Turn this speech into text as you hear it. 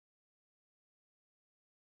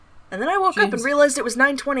And then I woke up and realized it was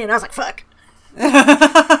 9:20, and I was like, fuck.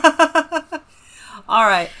 All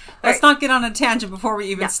right. Let's not get on a tangent before we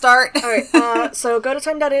even start. All right. So go to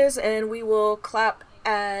time.is, and we will clap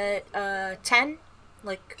at 10.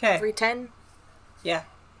 Like, 3:10. Yeah.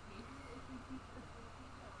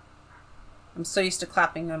 I'm so used to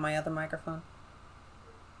clapping on my other microphone.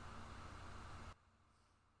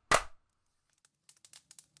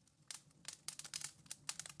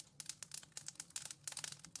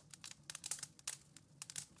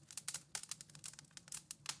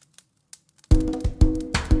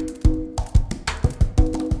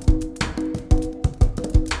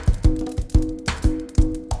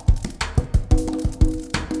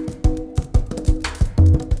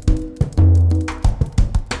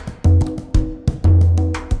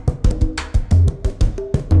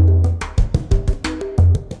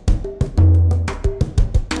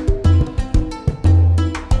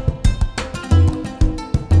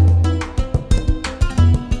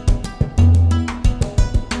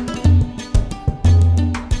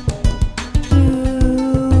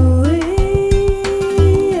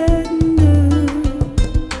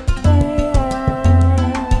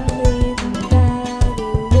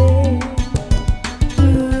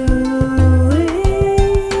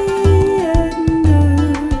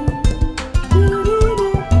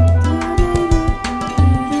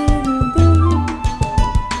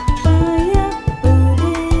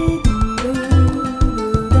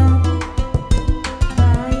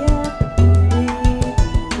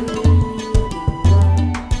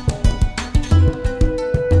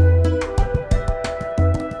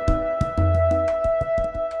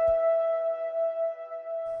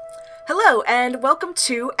 Hello, and welcome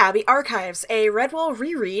to Abbey Archives, a Redwall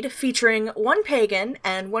reread featuring one pagan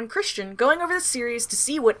and one Christian going over the series to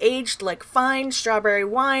see what aged like fine strawberry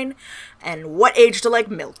wine and what aged like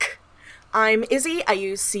milk. I'm Izzy, I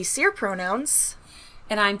use she/her pronouns.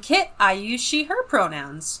 And I'm Kit, I use she/her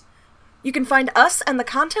pronouns. You can find us and the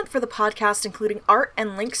content for the podcast, including art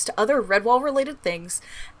and links to other Redwall-related things,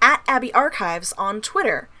 at Abbey Archives on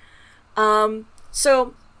Twitter.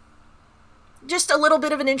 So, just a little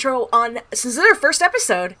bit of an intro on, since this is our first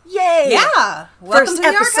episode, yay! Yeah! Welcome first to the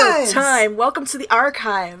episode archives. Time. Welcome to the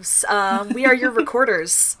archives. We are your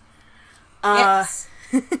recorders. Yes.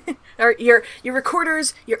 Or your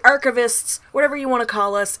recorders, your archivists, whatever you want to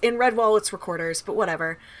call us. In Redwall, it's recorders, but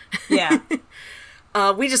whatever. Yeah.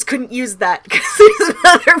 We just couldn't use that because there's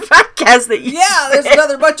another podcast that uses there's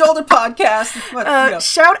another much older podcast. But,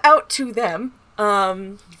 shout out to them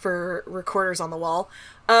for recorders on the wall.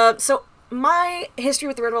 So my history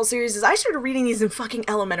with the Redwall series is I started reading these in fucking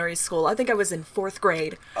elementary school. I think I was in 4th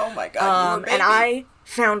grade. Oh my god, and I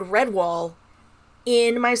found Redwall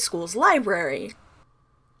in my school's library.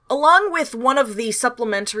 Along with one of the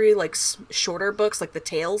supplementary, like, shorter books, like the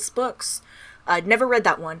Tales books. I'd never read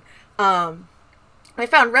that one. I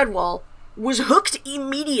found Redwall, was hooked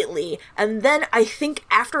immediately, and then I think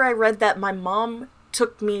after I read that, my mom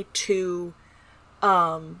took me to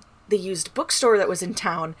the used bookstore that was in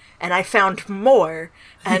town, and I found more,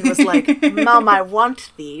 and was like, Mom, I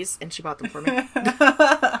want these, and she bought them for me. And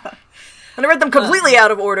I read them completely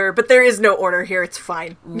out of order, but there is no order here, it's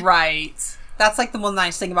fine. Right. That's like the one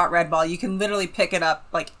nice thing about Redwall. You can literally pick it up,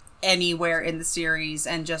 like, anywhere in the series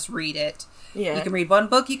and just read it. Yeah. You can read one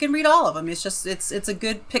book, you can read all of them. It's just, it's a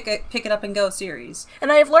good pick it up and go series. And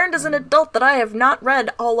I have learned as an adult that I have not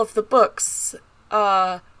read all of the books.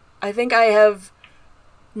 I think I have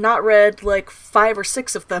not read, like, 5 or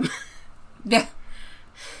 6 of them. Yeah.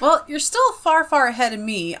 Well, you're still far, far ahead of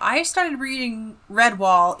me. I started reading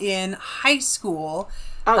Redwall in high school.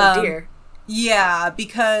 Oh, dear. Yeah,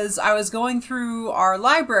 because I was going through our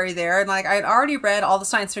library there, and, like, I had already read all the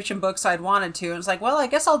science fiction books I'd wanted to, and it's like, well, I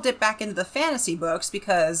guess I'll dip back into the fantasy books,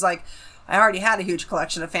 because, like, I already had a huge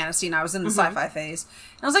collection of fantasy, and I was in the sci-fi phase.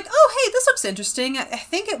 And I was like, oh, hey, this looks interesting. I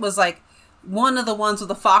think it was, like, one of the ones with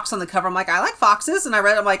a fox on the cover. I'm like, I like foxes, and I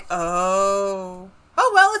read it, I'm like, oh,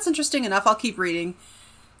 well, it's interesting enough, I'll keep reading.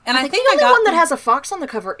 And I think the only one that has a fox on the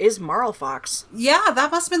cover is Marl Fox. Yeah, that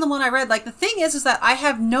must have been the one I read. Like, the thing is that I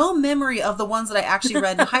have no memory of the ones that I actually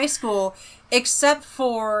read in high school, except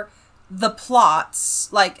for the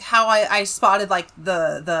plots, like how I spotted, like,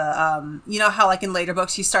 the you know how, like, in later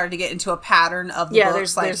books you started to get into a pattern of the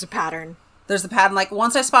books. There's a pattern. There's a pattern. Like,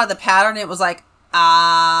 once I spotted the pattern, it was like,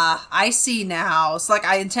 I see now. So, like,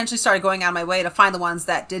 I intentionally started going out of my way to find the ones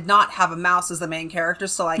that did not have a mouse as the main character.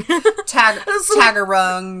 So, like,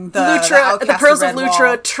 Tagarung, the Pearls of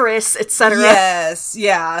Lutra, Triss, etc. Yes,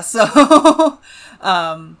 yeah. So,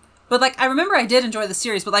 but, like, I remember I did enjoy the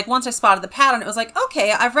series, but, like, once I spotted the pattern, it was like,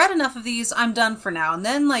 okay, I've read enough of these, I'm done for now. And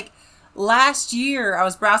then, like, last year I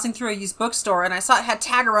was browsing through a used bookstore and I saw it had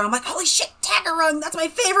Tagarung. I'm like, holy shit, Tagarung, that's my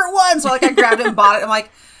favorite one. So like I grabbed it and bought it. I'm like,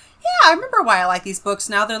 yeah, I remember why I like these books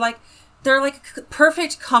now. They're like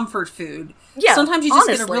perfect comfort food. Yeah, sometimes you just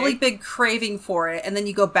honestly. get a really big craving for it and then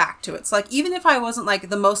you go back to it. So like even if I wasn't like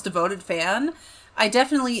the most devoted fan, I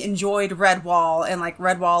definitely enjoyed Redwall and like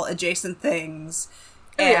Redwall adjacent things.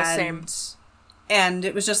 Oh, yeah, same. And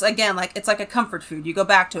it was just, again, like, it's like a comfort food. You go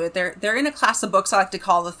back to it. They're in a class of books I like to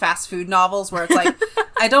call the fast food novels, where it's like,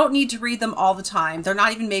 I don't need to read them all the time. They're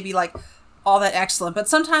not even maybe, like, all that excellent. But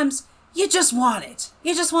sometimes you just want it.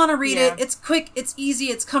 You just want to read it. It's quick, it's easy,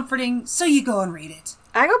 it's comforting, so you go and read it.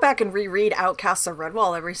 I go back and reread Outcasts of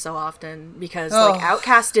Redwall every so often, because, like,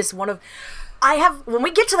 Outcast is one of... when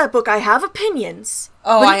we get to that book, I have opinions.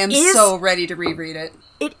 Oh, I am so ready to reread it.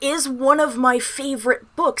 It is one of my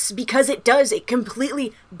favorite books because it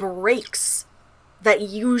completely breaks that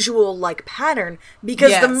usual, like, pattern,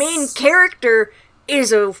 because the main character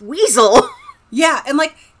is a weasel. Yeah, and,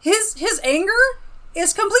 like, his anger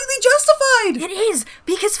is completely justified. It is,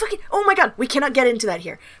 because fucking, oh my god, we cannot get into that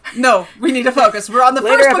here. No, we need to focus. We're on the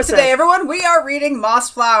first book today, everyone. We are reading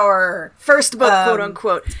Mossflower. First book, quote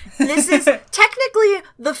unquote. This is technically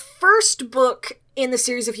the first book in the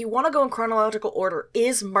series, if you want to go in chronological order,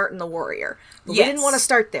 is Martin the Warrior. But we didn't want to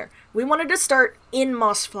start there. We wanted to start in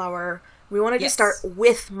Mossflower. We wanted to start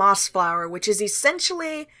with Mossflower, which is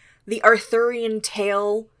essentially the Arthurian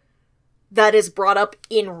tale that is brought up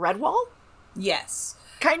in Redwall. Yes.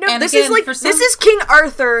 Kind of. And this again, this is King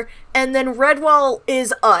Arthur, and then Redwall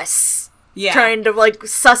is us. Yeah. Trying to, like,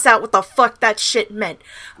 suss out what the fuck that shit meant.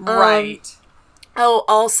 Right.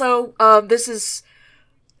 Also, this is...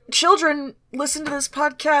 Children, listen to this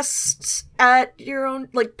podcast at your own...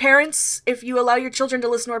 Like, parents, if you allow your children to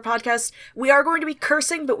listen to our podcast, we are going to be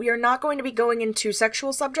cursing, but we are not going to be going into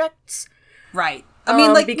sexual subjects. Right. I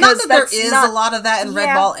mean, like, because not that there is a lot of that in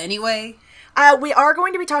Redwall anyway. We are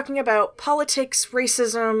going to be talking about politics,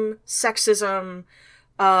 racism, sexism,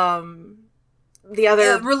 the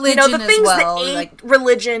other... religion, the things as well. That ain't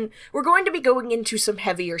religion. We're going to be going into some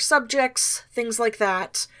heavier subjects, things like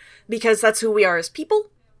that, because that's who we are as people.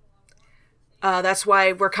 That's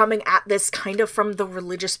why we're coming at this kind of from the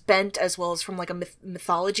religious bent as well as from, like, a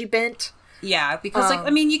mythology bent. Yeah, because, like,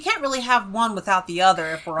 I mean, you can't really have one without the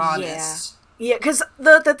other, if we're honest. Yeah, because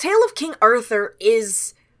the tale of King Arthur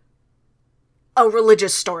is a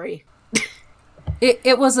religious story.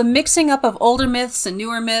 It was a mixing up of older myths and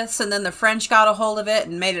newer myths, and then the French got a hold of it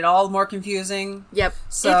and made it all more confusing. Yep.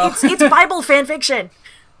 So it's Bible fanfiction.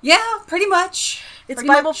 Yeah, pretty much. It's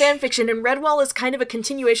Bible fanfiction, and Redwall is kind of a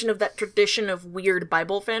continuation of that tradition of weird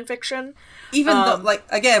Bible fanfiction. Even though, like,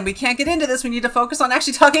 again, we can't get into this. We need to focus on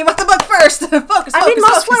actually talking about the book first. focus. I mean,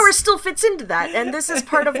 Mossflower still fits into that, and this is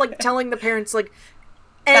part of, like, telling the parents, like,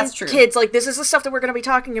 and that's true. Kids, like, this is the stuff that we're going to be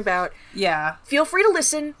talking about. Yeah. Feel free to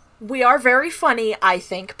listen. We are very funny, I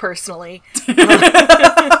think, personally. And,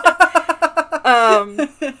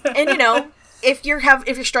 you know, if you're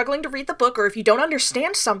struggling to read the book, or if you don't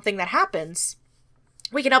understand something that happens,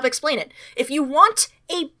 we can help explain it. If you want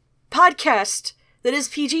a podcast that is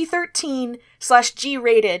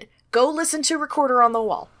PG-13/G-rated, go listen to Recorder on the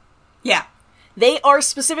Wall. Yeah. They are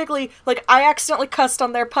specifically, like, I accidentally cussed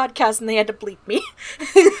on their podcast and they had to bleep me.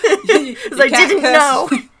 Because I didn't know.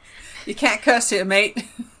 You can't cuss here, mate.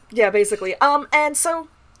 Yeah, basically. And so,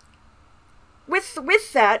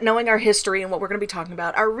 with that, knowing our history and what we're going to be talking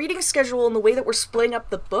about, our reading schedule and the way that we're splitting up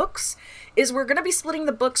the books is we're going to be splitting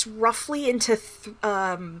the books roughly into,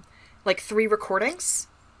 3 recordings.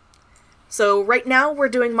 So right now we're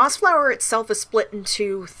doing Mossflower itself is split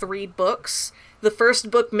into 3 books. The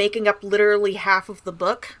first book making up literally half of the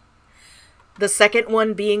book. The second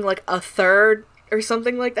one being like a third or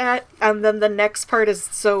something like that. And then the next part is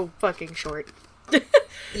so fucking short.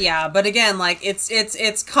 Yeah, but again, like,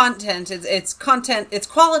 it's content, it's content, it's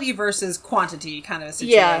quality versus quantity kind of a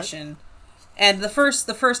situation. Yeah. And the first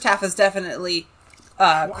half is definitely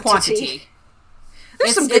quantity.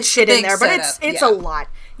 There's some good shit in there, but it's a lot.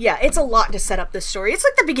 Yeah, it's a lot to set up this story. It's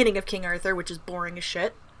like the beginning of King Arthur, which is boring as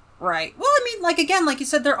shit. Right. Well, I mean, like, again, like you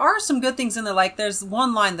said, there are some good things in there. Like, there's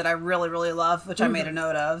one line that I really, really love, which I made a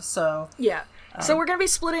note of, so... Yeah. So we're going to be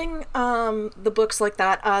splitting the books like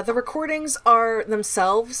that. The recordings are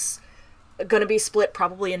themselves going to be split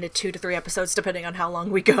probably into 2 to 3 episodes, depending on how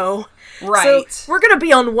long we go. Right. So we're going to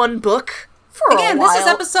be on one book for a while. Again, this is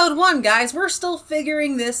episode 1, guys. We're still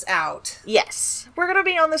figuring this out. Yes. We're going to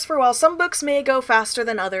be on this for a while. Some books may go faster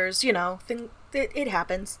than others, you know. It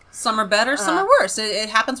happens. Some are better, some are worse. It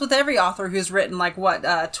happens with every author who's written,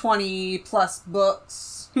 20-plus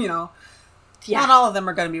books, you know. Yeah. Not all of them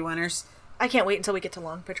are going to be winners. I can't wait until we get to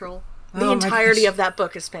Long Patrol. The Oh my entirety gosh. of that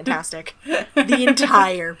book is fantastic. The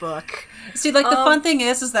entire book. See, like, the fun thing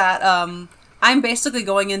is that, I'm basically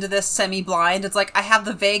going into this semi-blind. It's like, I have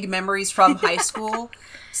the vague memories from high school.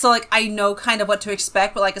 So, like, I know kind of what to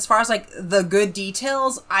expect. But, like, as far as, like, the good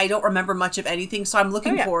details, I don't remember much of anything. So I'm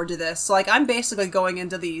looking forward to this. So, like, I'm basically going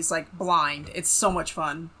into these, like, blind. It's so much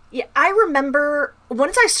fun. Yeah, I remember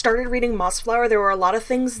once I started reading Mossflower, there were a lot of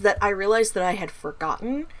things that I realized that I had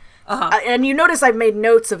forgotten. And you notice I've made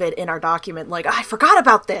notes of it in our document, like, I forgot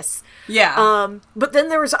about this. Yeah. But then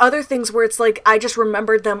there was other things where it's like, I just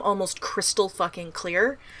remembered them almost crystal fucking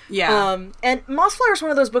clear. Yeah. And Mossflower is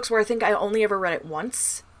one of those books where I think I only ever read it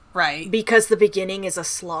once. Right. Because the beginning is a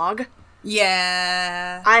slog.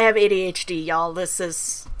 Yeah. I have ADHD, y'all. This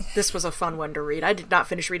was a fun one to read. I did not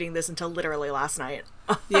finish reading this until literally last night.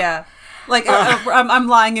 Yeah. Like, I'm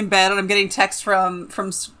lying in bed and I'm getting texts from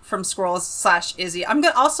Squirrels / Izzy. I'm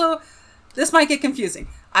gonna also, this might get confusing.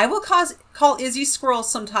 I will call Izzy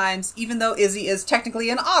Squirrels sometimes, even though Izzy is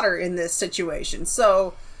technically an otter in this situation.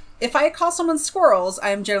 So, if I call someone Squirrels, I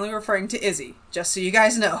am generally referring to Izzy, just so you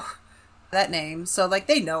guys know that name. So, like,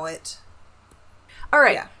 they know it. All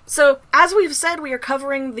right. Yeah. So, as we've said, we are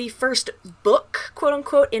covering the first book, quote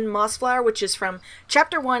unquote, in Mossflower, which is from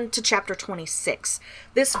chapter 1 to chapter 26.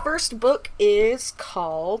 This first book is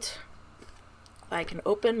called, I can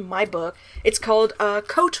open my book. It's called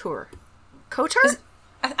Kotur. Kotur?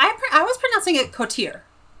 I was pronouncing it Kotir.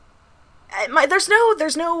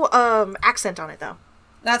 There's no accent on it though.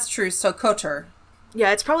 That's true. So Kotur.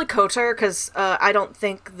 Yeah, it's probably Kotur because I don't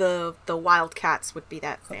think the Wildcats would be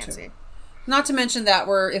that fancy. Not to mention that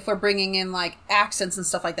if we're bringing in, like, accents and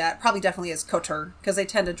stuff like that, probably definitely is Kotur, because they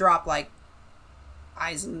tend to drop, like,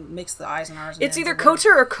 I's and mix the I's and R's. It's either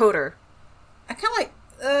Kotur or Koter. I kind of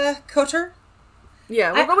like, Kotur.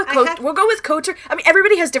 Yeah, we'll go with Kotur. I mean,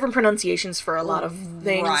 everybody has different pronunciations for a lot of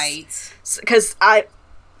things. Right. Because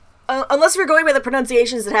unless we're going by the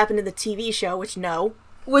pronunciations that happened in the TV show,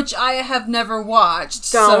 Which I have never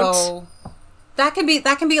watched, Don't. so... That can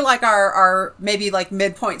be like our maybe like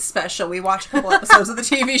midpoint special. We watch a couple episodes of the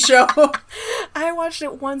TV show. I watched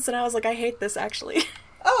it once and I was like, I hate this actually.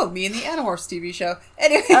 Oh, me and the Animorphs TV show.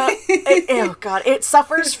 Anyway. Oh god, it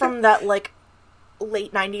suffers from that like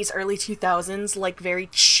late 90s, early 2000s, like very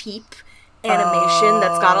cheap animation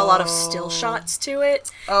that's got a lot of still shots to it.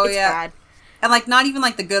 Oh, it's yeah. bad. And like not even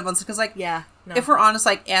like the good ones, because like Yeah. No. if we're honest,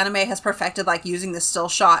 like anime has perfected like using the still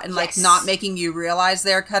shot and like Yes. not making you realize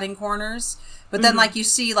they're cutting corners. But then like you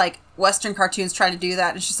see like Western cartoons trying to do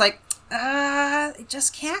that and it's just like, it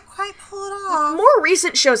just can't quite pull it off. More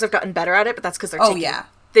recent shows have gotten better at it, but that's because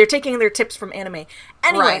they're taking their tips from anime.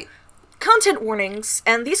 Anyway, Right. content warnings,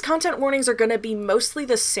 and these content warnings are going to be mostly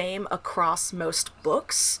the same across most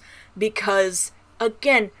books because,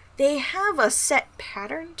 again, they have a set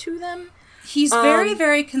pattern to them. He's very,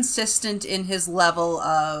 very consistent in his level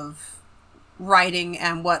of writing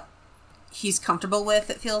and what he's comfortable with,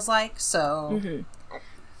 it feels like. So,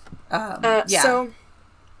 yeah. So,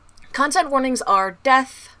 content warnings are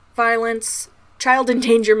death, violence, child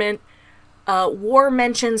endangerment, war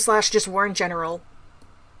mention / just war in general,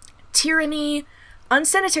 tyranny,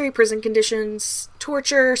 unsanitary prison conditions,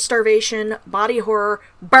 torture, starvation, body horror,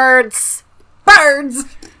 birds, Birds!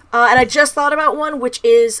 and I just thought about one, which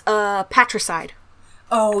is patricide.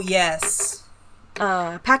 Oh, yes.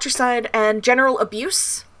 Patricide and general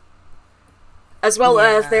abuse, as well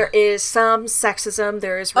as there is some sexism,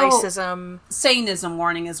 there is racism, Satanism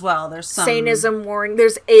warning as well. There's some... Satanism warning.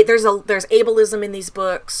 There's ableism in these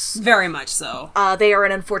books. Very much so. They are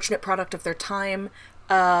an unfortunate product of their time.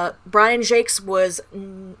 Brian Jacques was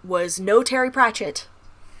no Terry Pratchett.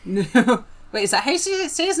 Wait, is that how you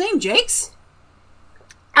say his name? Jakes?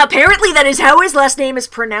 Apparently that is how his last name is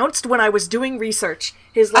pronounced when I was doing research.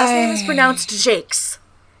 His last name is pronounced Jacques.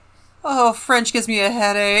 Oh, French gives me a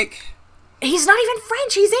headache. He's not even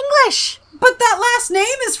French, he's English! But that last name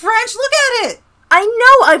is French. Look at it. I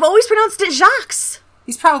know, I've always pronounced it Jacques.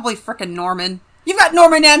 He's probably frickin' Norman. You've got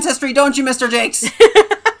Norman ancestry, don't you, Mr. Jakes?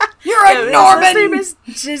 You're a Norman! His last name is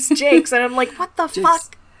just Jakes, and I'm like, what the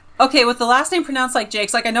fuck? Okay, with the last name pronounced like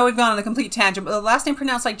Jakes, like I know we've gone on a complete tangent, but the last name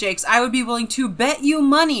pronounced like Jakes, I would be willing to bet you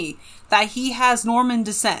money that he has Norman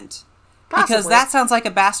descent. Because Possibly. that sounds like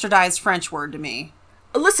a bastardized French word to me.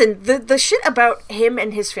 Listen, the shit about him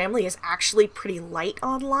and his family is actually pretty light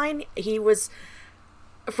online. He was,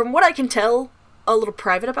 from what I can tell, a little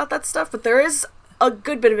private about that stuff, but there is a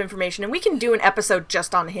good bit of information, and we can do an episode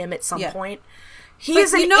just on him at some point. He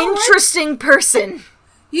is an interesting person.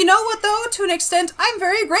 You know what, though? To an extent, I'm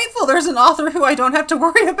very grateful there's an author who I don't have to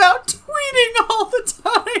worry about tweeting all the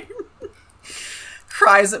time.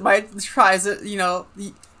 Tries it, you know...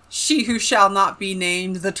 She who shall not be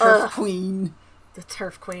named the Turf Queen. The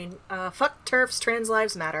Turf Queen. Fuck TERFs, trans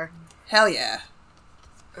lives matter. Hell yeah.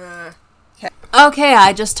 Okay,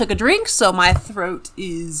 I just took a drink, so my throat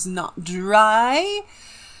is not dry.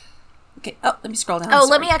 Okay, let me scroll down.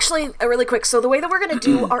 Let me actually, really quick. So the way that we're going to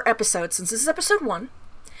do our episode, since this is episode 1,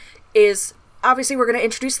 is obviously we're going to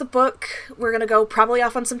introduce the book. We're going to go probably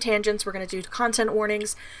off on some tangents. We're going to do content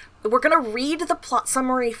warnings. We're going to read the plot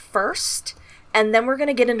summary first, and then we're going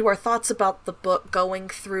to get into our thoughts about the book, going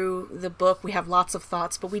through the book. We have lots of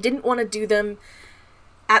thoughts, but we didn't want to do them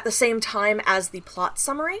at the same time as the plot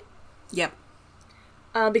summary. Yep.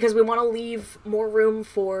 Because we want to leave more room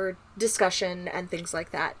for discussion and things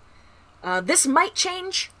like that. This might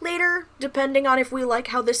change later, depending on if we like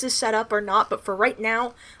how this is set up or not, but for right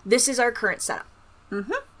now, this is our current setup.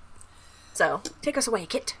 Mm-hmm. So, take us away,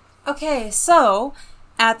 Kit. Okay, so,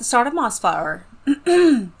 at the start of Mossflower,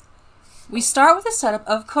 we start with a setup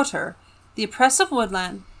of Kotor, the oppressive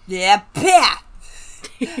woodland...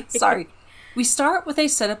 Sorry. We start with a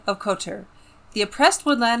setup of Kotor, the oppressed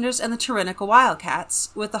woodlanders and the tyrannical wildcats,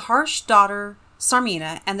 with the harsh daughter,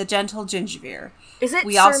 Sarmina, and the gentle Gingerveer. Is it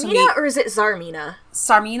Sarmina or is it Zarmina?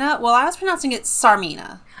 Sarmina? Well, I was pronouncing it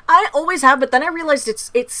Sarmina. I always have, but then I realized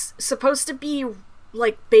it's supposed to be,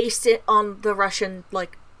 like, based on the Russian,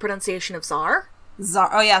 like, pronunciation of Tsar.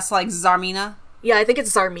 Oh, yeah, so, like, Zarmina? Yeah, I think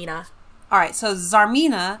it's Zarmina. Alright, so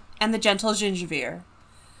Zarmina and the gentle Gingerveer.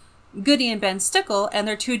 Goody and Ben Stickle and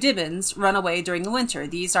their 2 Dibbins run away during the winter.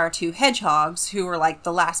 These are 2 hedgehogs who were like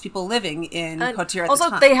the last people living in Kotor at the time.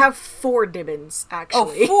 Also, they have 4 Dibbins,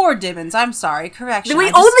 actually. Oh, 4 Dibbins. I'm sorry. Correction. We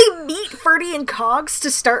only meet Ferdy and Cogs to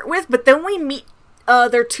start with, but then we meet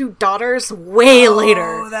their 2 daughters way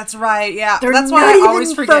later. Oh, that's right. Yeah, They're that's why I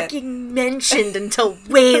always forget. They're not even fucking mentioned until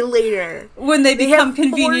way later. When they become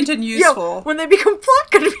convenient and useful. Yeah, when they become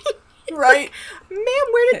plot convenient. Right. Ma'am,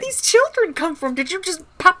 where did these children come from? Did you just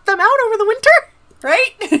pop them out over the winter?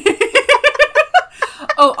 Right?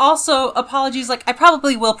 Oh, also, apologies. Like, I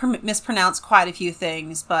probably will mispronounce quite a few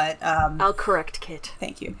things, but... I'll correct, Kit.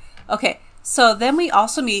 Thank you. Okay, so then we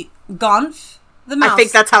also meet Gonf, the mouse. I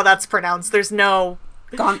think that's how that's pronounced. There's no...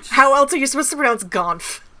 Gonf. How else are you supposed to pronounce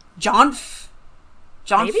Gonf? Jonf?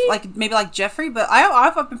 Jonf? Maybe like Jeffrey, but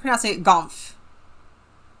I've been pronouncing it Gonf.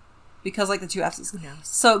 Because, like, the 2 F's.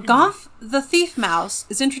 So, Gonf, the thief mouse,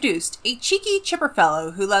 is introduced, a cheeky chipper fellow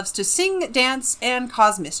who loves to sing, dance, and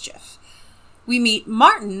cause mischief. We meet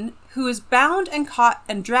Martin, who is bound and caught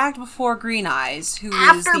and dragged before Green Eyes, who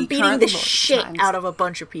is the beating the shit out of a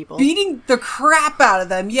bunch of people. Beating the crap out of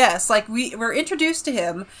them, yes. Like, we're introduced to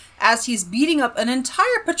him as he's beating up an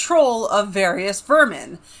entire patrol of various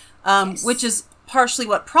vermin, yes. Which is partially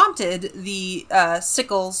what prompted the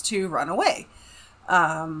Sickles to run away.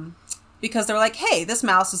 Because they're like, hey, this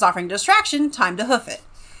mouse is offering distraction, time to hoof it.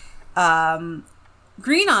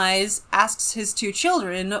 Green Eyes asks his 2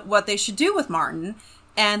 children what they should do with Martin,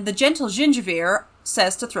 and the gentle Gingerveer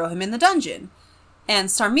says to throw him in the dungeon. And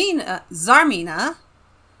Zarmina,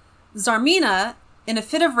 in a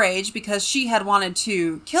fit of rage because she had wanted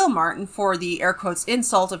to kill Martin for the, air quotes,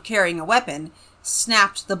 insult of carrying a weapon,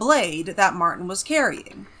 snapped the blade that Martin was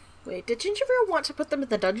carrying. Wait, did Gingerveer want to put them in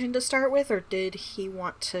the dungeon to start with, or did he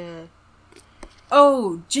want to...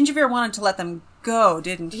 Oh, Gingerveer wanted to let them go,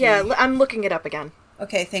 didn't he? Yeah, I'm looking it up again.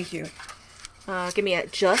 Okay, thank you. Give me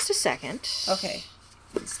just a second. Okay.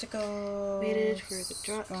 Stickle... Waited for the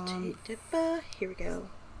drop to here we go.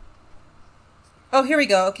 Oh, here we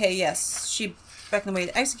go. Okay, yes. She beckoned the way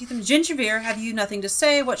to execute them. Gingerveer, have you nothing to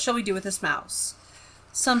say? What shall we do with this mouse?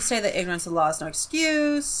 Some say that ignorance of the law is no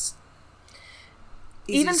excuse.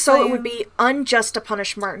 Even so, it would be unjust to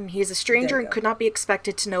punish Martin. He is a stranger and could not be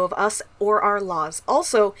expected to know of us or our laws.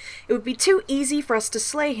 Also, it would be too easy for us to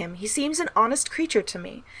slay him. He seems an honest creature to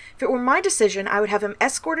me. If it were my decision, I would have him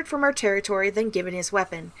escorted from our territory, then given his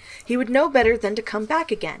weapon. He would know better than to come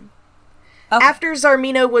back again. Okay. After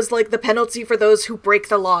Zarmina was like, the penalty for those who break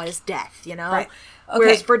the law is death, you know? Right. Okay.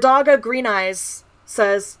 Whereas Verdaga Green Eyes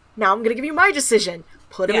says, now I'm going to give you my decision.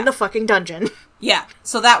 Put him in the fucking dungeon. Yeah,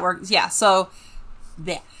 so that works. Yeah, so...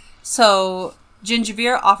 There. So,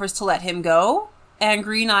 Gingerveer offers to let him go, and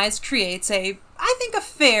Green Eyes creates a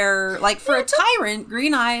fair, like, for a tyrant,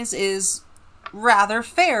 Green Eyes is rather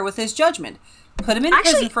fair with his judgment. Put him in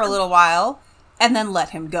prison for a little while, and then let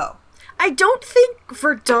him go. I don't think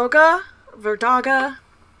Verdaga,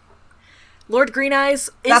 Lord Green Eyes,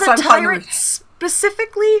 is a tyrant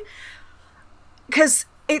specifically, because...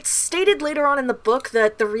 It's stated later on in the book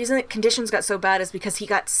that the reason that conditions got so bad is because he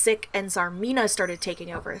got sick and Zarmina started taking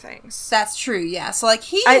over things. That's true, yeah. So, like,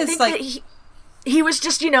 he was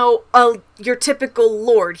just, your typical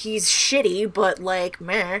lord. He's shitty, but, like,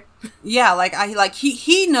 meh. Yeah,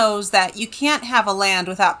 he knows that you can't have a land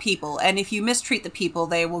without people, and if you mistreat the people,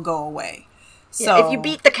 they will go away. So, yeah, if you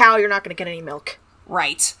beat the cow, you're not going to get any milk.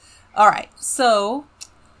 Right. Alright, so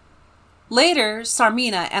later,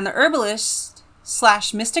 Sarmina and the herbalist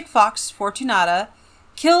 / mystic fox Fortunata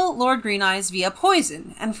kill Lord Green Eyes via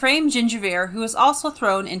poison and frame Gingervere, who is also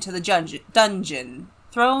thrown into the dungeon.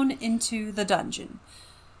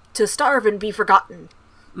 To starve and be forgotten.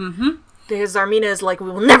 Mm-hmm. Because Zarmina is like, we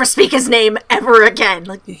will never speak his name ever again.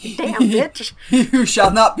 Like, damn, bitch. You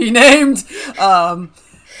shall not be named.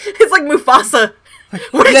 It's like Mufasa.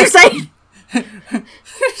 What did you say?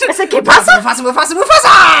 I said, ¿Qué pasa?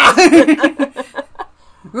 Mufasa!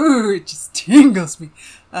 Ooh, it just tingles me.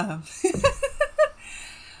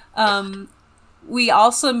 We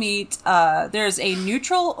also meet, there's a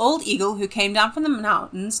neutral old eagle who came down from the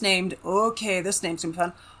mountains named, this name's gonna be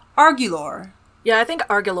fun, Argulor. Yeah, I think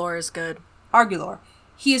Argulor is good. Argulor.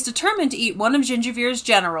 He is determined to eat one of Gingervere's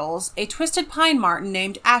generals, a twisted pine marten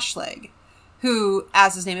named Ashleg, who,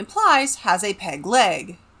 as his name implies, has a peg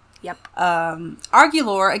leg. Yep.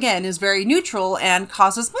 Argulor, again, is very neutral and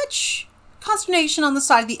causes much consternation on the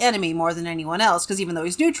side of the enemy more than anyone else, because even though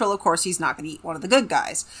he's neutral, of course, he's not going to eat one of the good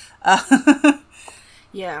guys.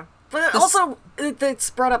 Yeah. But also, it's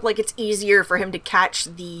brought up like it's easier for him to catch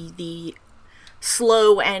the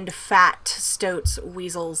slow and fat stoats,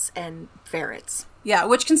 weasels, and ferrets. Yeah,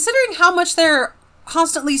 which, considering how much they're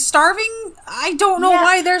constantly starving, I don't know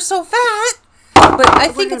why they're so fat. But I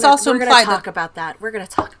think it's also implied that... We're going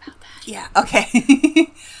to talk about that. Yeah,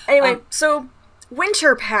 okay. Anyway, so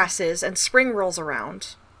winter passes and spring rolls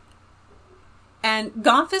around. And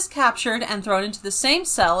Gonf is captured and thrown into the same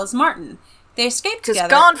cell as Martin. They escape together.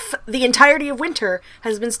 Because Gonf, the entirety of winter,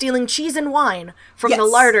 has been stealing cheese and wine from the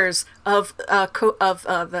larders of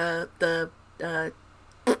the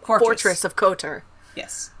fortress of Kotor.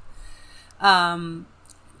 Yes.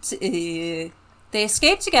 They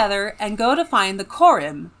escape together and go to find the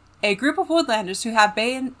Korim, a group of woodlanders who have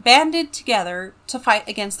banded together to fight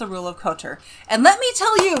against the rule of Kotor. And let me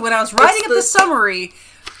tell you, when I was writing up the summary,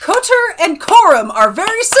 Kotor and Korim are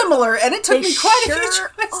very similar, and it took me quite a few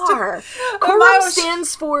tries to... Korim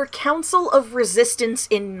stands for Council of Resistance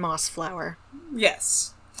in Mossflower.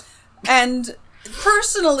 Yes. And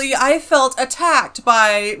personally, I felt attacked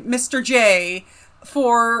by Mr. J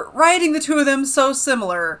for writing the two of them so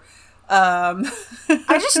similar.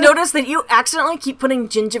 I just noticed that you accidentally keep putting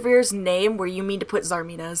Gingervere's name where you mean to put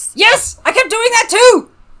Zarmina's. Yes! I kept doing that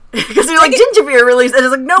too! Because you're like, Gingervere released it.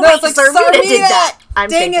 It's like, no, wait, it's like, Zarmina did that. I'm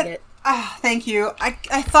taking it. Thank you. I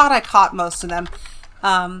thought I caught most of them.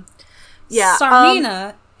 Yeah.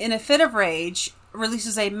 Sarmina, in a fit of rage,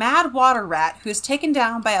 releases a mad water rat who is taken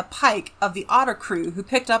down by a pike of the otter crew who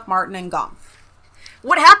picked up Martin and Gonf.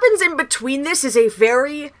 What happens in between this is a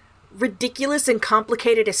very ridiculous and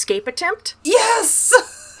complicated escape attempt. Yes!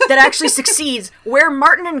 That actually succeeds, where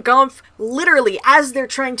Martin and Gonf, literally, as they're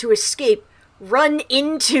trying to escape, run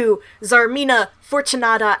into Zarmina,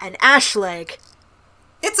 Fortunata, and Ashleg.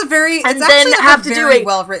 It's actually a very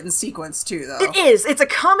well-written sequence, too, though. It is. It's a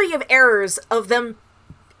comedy of errors of them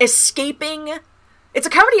escaping. It's a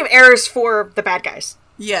comedy of errors for the bad guys.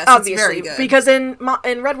 Yes, obviously, it's very good. Because in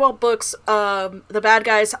Redwall books, the bad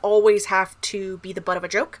guys always have to be the butt of a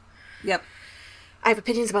joke. Yep. I have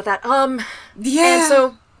opinions about that. Yeah. And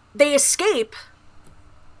so they escape,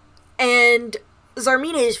 and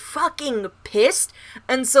Zarmina is fucking pissed,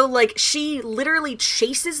 and so, like, she literally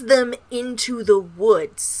chases them into the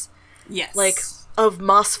woods. Yes. Like, of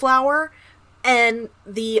Mossflower, and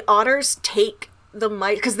the otters take the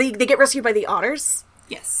mice, because they get rescued by the otters.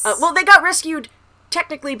 Yes. Well, they got rescued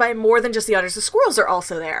technically by more than just the otters. The squirrels are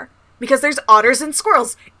also there. Because there's otters and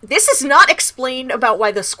squirrels. This is not explained about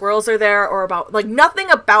why the squirrels are there, or about, like, nothing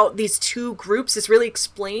about these two groups is really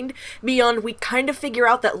explained beyond we kind of figure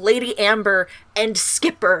out that Lady Amber and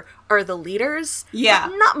Skipper are the leaders. Yeah.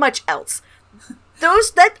 But not much else.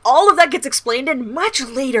 All of that gets explained in much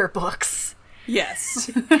later books. Yes.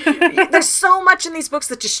 There's so much in these books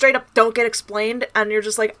that just straight up don't get explained, and you're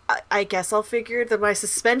just like, I guess I'll figure that my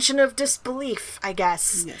suspension of disbelief, I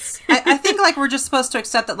guess. Yes. I think, like, we're just supposed to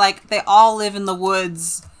accept that, like, they all live in the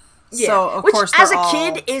woods, so, of course, as a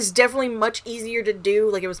kid, is definitely much easier to do.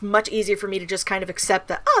 Like, it was much easier for me to just kind of accept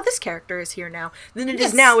that, this character is here now, than it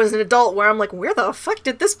is now as an adult, where I'm like, where the fuck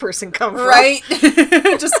did this person come from? Right?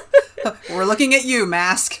 Just, we're looking at you,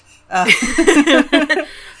 Mask.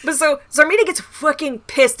 But so, Zarmina gets fucking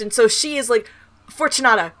pissed, and so she is like,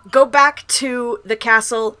 Fortunata, go back to the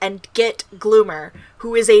castle and get Gloomer,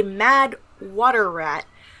 who is a mad water rat,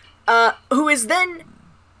 who is then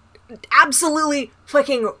absolutely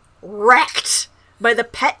fucking wrecked by the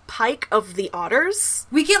pet pike of the otters.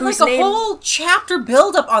 We get like a whole chapter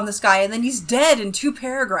build-up on this guy, and then he's dead in 2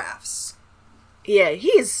 paragraphs. Yeah,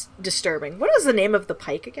 he's disturbing. What is the name of the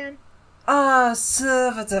pike again? Look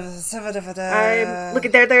at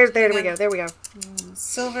there we go.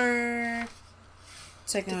 Silver.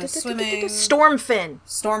 Taking a swimming.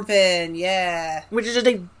 Stormfin, yeah. which is just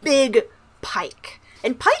a big pike.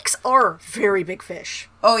 And pikes are very big fish.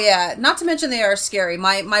 Oh yeah, not to mention they are scary.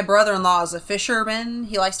 My brother-in-law is a fisherman.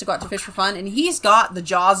 He likes to go out to fish for fun, and he's got the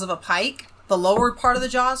jaws of a pike, the lower part of the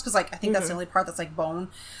jaws, because like I think that's the only part that's like bone.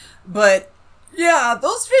 But yeah,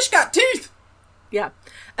 those fish got teeth. Yeah,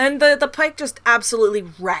 and the pike just absolutely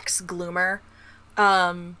wrecks Gloomer.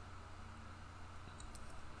 Now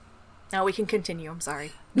we can continue. I'm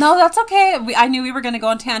sorry. No, that's okay. I knew we were going to go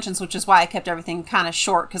on tangents, which is why I kept everything kind of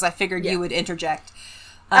short, because I figured you would interject.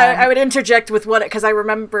 I would interject with because I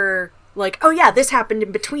remember, like, oh yeah, this happened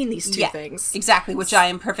in between these two things. Exactly, which I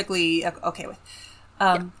am perfectly okay with.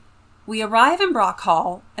 We arrive in Brock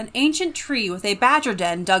Hall, an ancient tree with a badger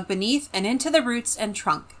den dug beneath and into the roots and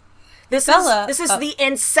trunk. This is the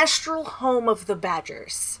ancestral home of the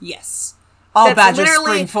badgers. Yes. All badgers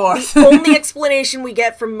spring forth. The only explanation we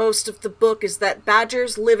get from most of the book is that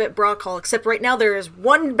badgers live at Brock Hall, except right now there is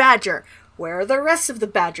one badger. Where are the rest of the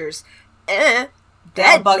badgers?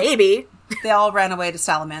 Dead, maybe. They all ran away to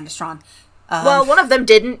Salamandastron. Well, one of them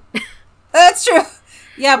didn't. That's true.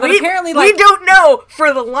 Yeah, but apparently, we don't know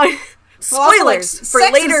for the line. Spoilers for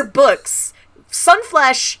later books.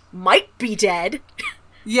 Sunflesh might be dead.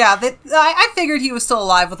 Yeah, I figured he was still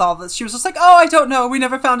alive with all this. She was just like, oh, I don't know. We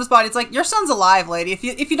never found his body. It's like, your son's alive, lady. If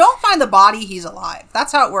you don't find the body, he's alive.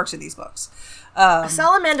 That's how it works in these books.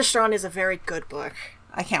 Salamandastron is a very good book.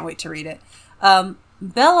 I can't wait to read it.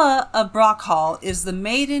 Bella of Brock Hall is the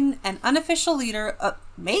maiden and unofficial leader of...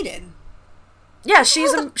 Maiden? Yeah, she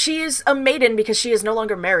is a maiden because she is no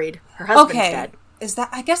longer married. Her husband's dead.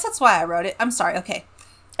 I guess that's why I wrote it. I'm sorry. Okay.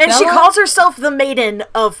 And Bella? She calls herself the Maiden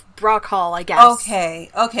of Brock Hall, I guess. Okay,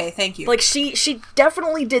 thank you. Like, she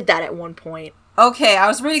definitely did that at one point. Okay, I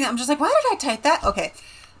was reading that. I'm just like, why did I type that? Okay.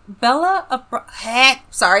 Bella of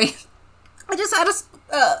sorry. I just had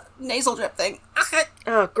a nasal drip thing.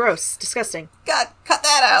 Oh, gross. Disgusting. God, cut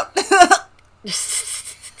that out.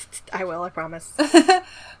 I will, I promise.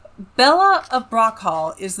 Bella of Brock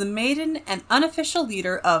Hall is the maiden and unofficial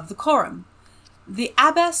leader of the Quorum. The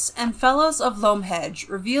abbess and fellows of Loamhedge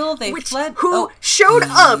reveal they fled... Who showed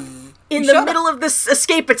up in the middle of this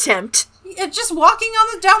escape attempt. Just walking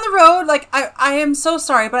down the road. Like, I am so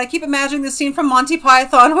sorry, but I keep imagining the scene from Monty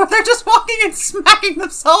Python where they're just walking and smacking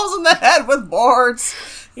themselves in the head with boards.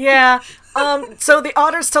 Yeah. So the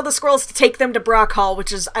otters tell the squirrels to take them to Brock Hall,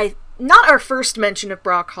 which is not our first mention of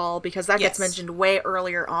Brock Hall, because that gets mentioned way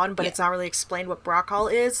earlier on, but it's not really explained what Brock Hall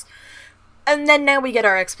is. And then now we get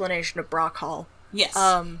our explanation of Brock Hall. Yes.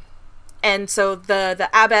 And so the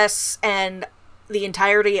abbess and the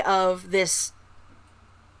entirety of this...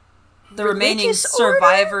 The remaining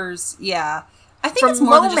survivors, yeah. I think it's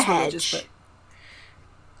more than just religious, but...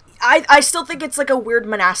 I still think it's like a weird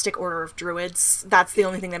monastic order of druids. That's the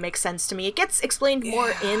only thing that makes sense to me. It gets explained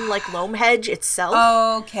more in, like, Loamhedge itself.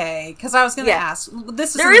 Okay, because I was going to ask.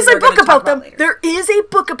 There is a book about them. There is a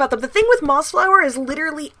book about them. The thing with Mossflower is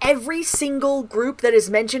literally every single group that is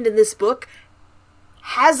mentioned in this book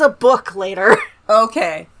has a book later.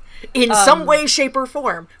 Okay. In some way, shape, or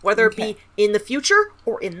form. Whether it be in the future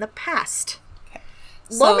or in the past.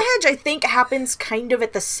 Loamhedge, I think, happens kind of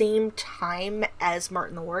at the same time as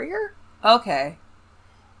Martin the Warrior. Okay.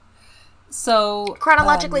 So...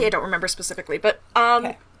 Chronologically, I don't remember specifically, but,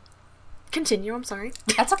 continue, I'm sorry.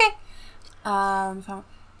 That's okay.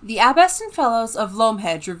 The abbess and fellows of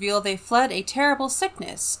Loamhedge reveal they fled a terrible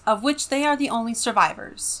sickness, of which they are the only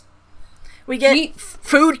survivors. We get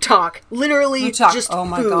food talk. Literally, food talk. Just oh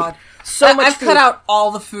my food. God. So much I've food. cut out all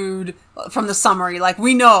the food from the summary. Like,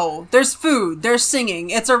 we know. There's food. There's singing.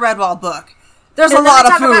 It's a Redwall book. There's a lot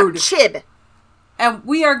of food. About Chib. And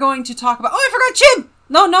we are going to talk about... Oh, I forgot Chib!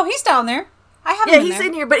 No, he's down there. I have him in there. Yeah, he's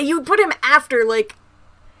in here, but you put him after, like...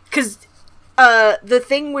 Because the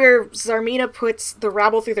thing where Zarmina puts the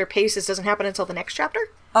rabble through their paces doesn't happen until the next chapter.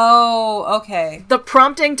 Oh, okay. The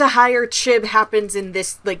prompting to hire Chib happens in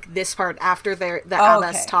this part after the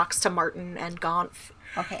abbess talks to Martin and Gonf.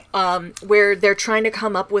 Okay. Where they're trying to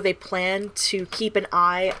come up with a plan to keep an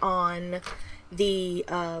eye on the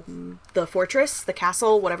fortress, the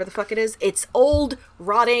castle, whatever the fuck it is. It's old,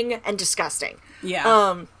 rotting, and disgusting.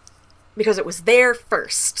 Yeah. Because it was there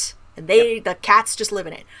first, and the cats just live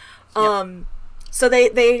in it. So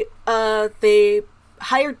they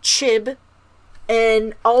hired Chib,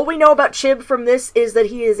 and all we know about Chib from this is that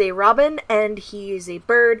he is a robin, and he is a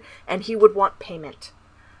bird, and he would want payment.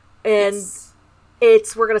 And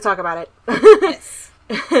we're gonna talk about it. Yes.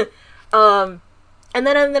 And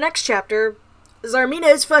then in the next chapter,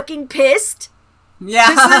 Zarmina is fucking pissed.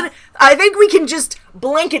 Yeah. I think we can just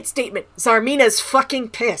blanket statement, Zarmina's fucking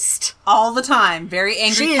pissed. All the time. Very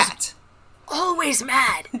angry cat. Always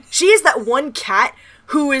mad. She is that one cat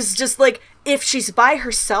who is just like, if she's by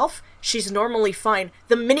herself, she's normally fine.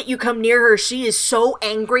 The minute you come near her, she is so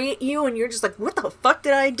angry at you, and you're just like, what the fuck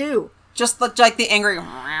did I do? Just like the angry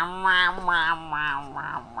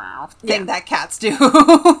thing that cats do.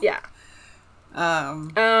 Yeah.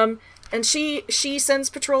 And she sends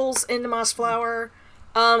patrols into Mossflower.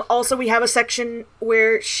 Also, we have a section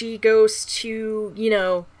where she goes to,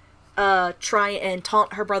 try and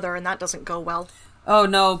taunt her brother, and that doesn't go well. Oh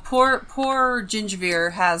no, poor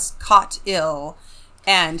Gingerveer has caught ill,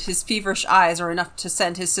 and his feverish eyes are enough to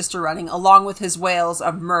send his sister running, along with his wails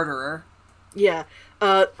of murderer. Yeah.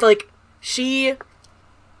 She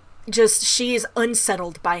is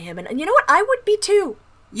unsettled by him, and you know what? I would be too.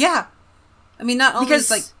 Yeah. I mean, not only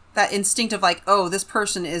is, like, that instinct of, like, oh, this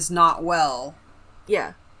person is not well.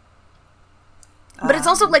 Yeah. But it's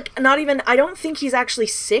also, like, not even... I don't think he's actually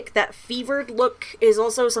sick. That fevered look is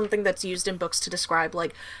also something that's used in books to describe,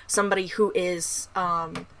 like, somebody who is,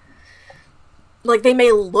 like, they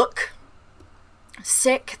may look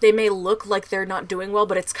sick. They may look like they're not doing well,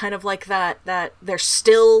 but it's kind of like that there's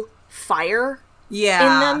still fire in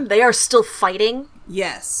them. They are still fighting.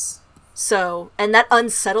 Yes. So, and that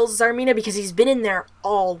unsettles Zarmina because he's been in there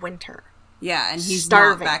all winter. Yeah, and he's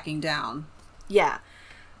starving. Not backing down. Yeah.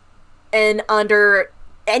 And under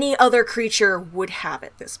any other creature would have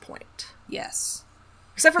at this point. Yes.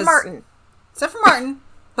 Except for Martin. Except for Martin.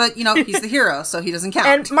 But, he's the hero, so he doesn't count.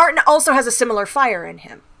 And Martin also has a similar fire in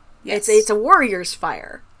him. Yes. It's a warrior's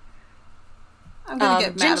fire. I'm gonna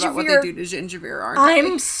get mad about what they do to Gingerveer, aren't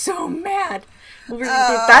I'm so mad.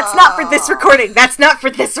 That's not for this recording. That's not for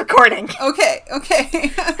this recording. Okay.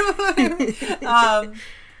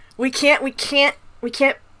 We can't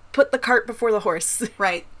put the cart before the horse.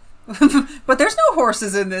 Right. But there's no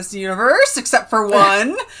horses in this universe except for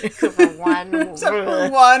one. Except for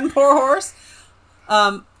one poor horse.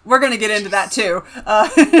 We're gonna get into that too.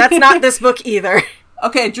 That's not this book either.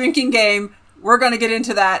 Okay, drinking game. We're gonna get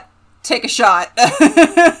into that. Take a shot.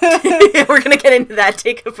 We're gonna get into that.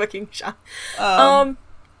 Take a fucking shot. The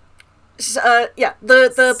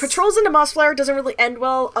patrols into Mossflower doesn't really end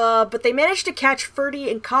well, but they managed to catch Ferdy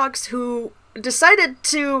and Cogs, who decided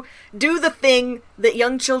to do the thing that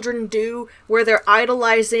young children do, where they're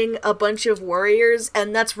idolizing a bunch of warriors,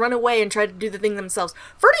 and that's run away and try to do the thing themselves.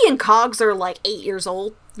 Ferdy and Cogs are like 8 years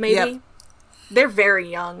old, maybe. Yep. They're very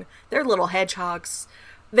young. They're little hedgehogs.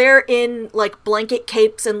 They're in, like, blanket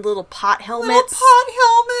capes and little pot helmets.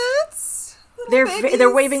 They're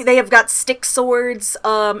waving. They have got stick swords,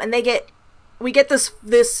 and we get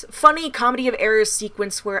this funny Comedy of Errors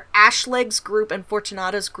sequence where Ashleg's group and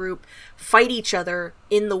Fortunata's group fight each other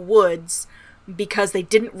in the woods because they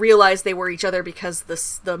didn't realize they were each other because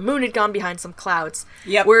the moon had gone behind some clouds.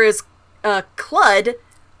 Yep. Whereas Clud,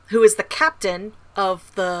 who is the captain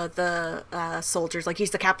of the soldiers, like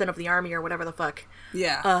he's the captain of the army or whatever the fuck.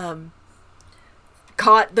 Yeah.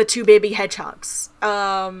 Caught the two baby hedgehogs.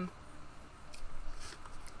 And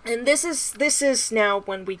this is now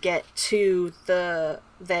when we get to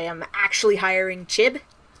them actually hiring Chib.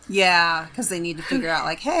 Yeah, because they need to figure out,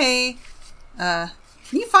 like, hey, can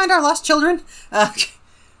you find our lost children?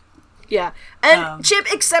 Yeah, and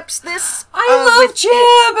Chib accepts this. I love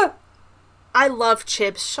Chib! I love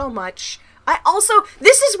Chib so much.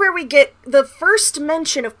 This is where we get the first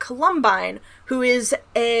mention of Columbine, who is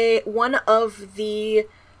one of the,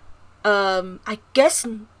 I guess,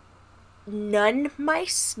 nun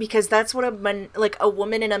mice, because that's what a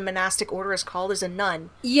woman in a monastic order is called, is a nun.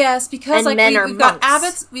 Yes, because and like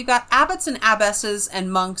we've got abbots, and abbesses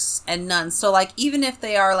and monks and nuns. So like even if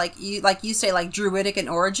they are like you say like druidic in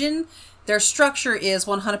origin, their structure is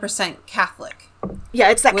 100% Catholic. Yeah,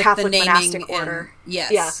 it's that Catholic monastic order.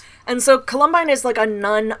 Yes. Yeah. And so Columbine is like a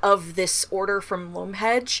nun of this order from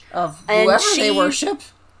Loamhedge. Of whoever they worship.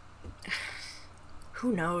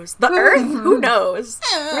 Who knows? The Earth? Who knows?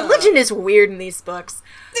 Religion is weird in these books.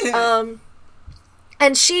 And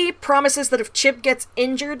she promises that if Chib gets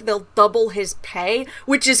injured, they'll double his pay,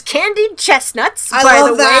 which is candied chestnuts, by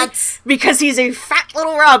the way, because he's a fat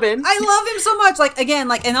little robin. I love him so much. Like, again,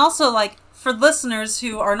 like, and also, like, for listeners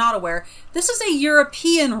who are not aware, this is a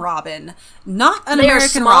European robin, not an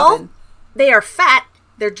American robin. They are fat.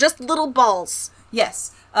 They're just little balls.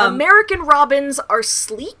 Yes. American robins are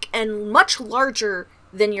sleek and much larger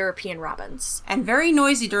than European robins. And very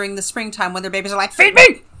noisy during the springtime when their babies are like, feed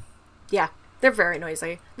me! Yeah, they're very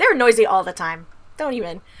noisy. They're noisy all the time. Don't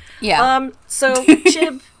even. Yeah. So,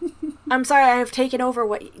 Chib, I'm sorry I have taken over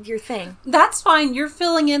your thing. That's fine. You're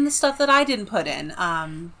filling in the stuff that I didn't put in.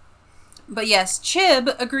 But yes,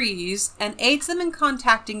 Chib agrees and aids them in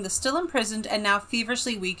contacting the still imprisoned and now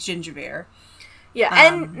feverishly weak Gingerveer. Yeah,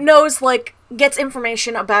 and knows, like, gets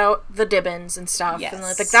information about the Dibbons and stuff. Yes. And,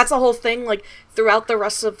 like, that's a whole thing, like, throughout the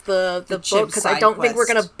rest of the book, because I don't think we're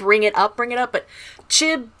going to bring it up, but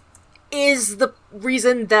Chib is the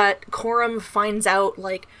reason that Coram finds out,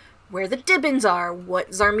 like, where the Dibbons are,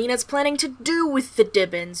 what Zarmina's planning to do with the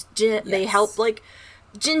Dibbons. They help, like,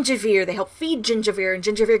 Gingerveer, they help feed Gingerveer, and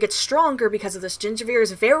Gingerveer gets stronger because of this. Gingerveer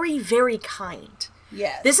is very, very kind.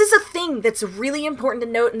 Yes. This is a thing that's really important to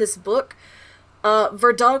note in this book.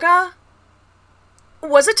 Verdoga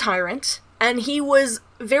was a tyrant, and he was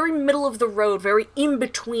very middle of the road, very in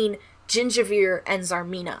between Gingerveer and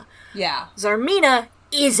Zarmina. Yeah. Zarmina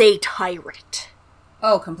is a tyrant.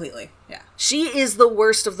 Oh, completely. Yeah. She is the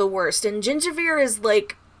worst of the worst, and Gingerveer is,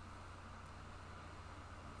 like...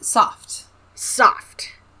 Soft.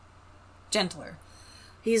 Gentler.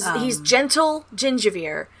 He's gentle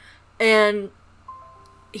Gingerveer, and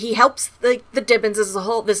he helps, like, the Dibbons as a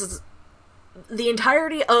whole. This is... The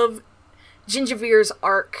entirety of Gingerveer's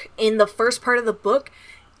arc in the first part of the book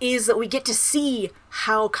is that we get to see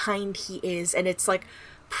how kind he is, and it's, like,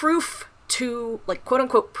 proof to, like,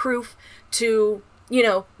 quote-unquote proof to, you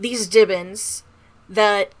know, these Dibbons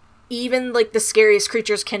that even, like, the scariest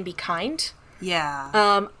creatures can be kind.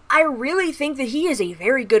 Yeah. I really think that he is a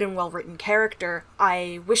very good and well-written character.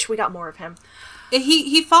 I wish we got more of him.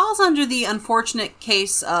 He falls under the unfortunate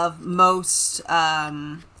case of most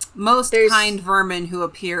kind vermin who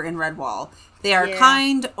appear in Redwall. They are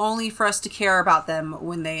kind only for us to care about them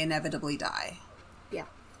when they inevitably die. Yeah.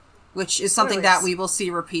 Which is something that we will see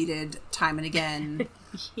repeated time and again.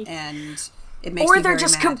 And it makes me very mad. Or they're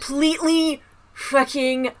just completely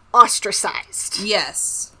fucking ostracized.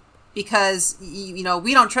 Yes. Because, you know,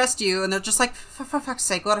 we don't trust you, and they're just like, for fuck's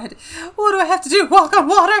sake, what do I have to do? Walk on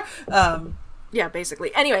water? Yeah,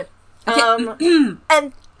 basically. Anyway.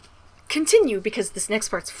 And continue, because this next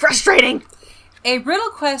part's frustrating. A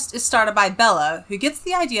riddle quest is started by Bella, who gets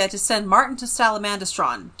the idea to send Martin to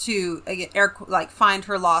Salamandastron to, find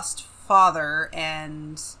her lost father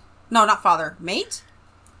and... No, not father. Mate?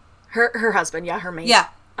 Her husband, yeah, her mate. Yeah.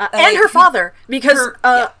 And her father, because...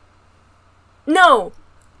 No!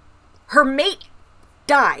 Her mate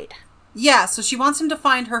died. Yeah, so she wants him to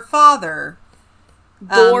find her father.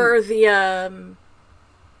 Or the,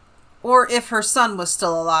 Or if her son was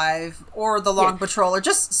still alive, or the Long Patrol, or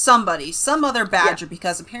just somebody, some other badger,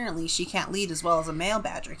 because apparently she can't lead as well as a male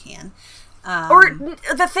badger can. Or,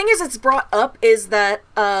 the thing is, it's brought up is that,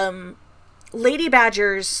 lady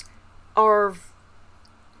badgers are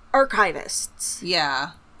archivists.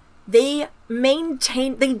 Yeah. They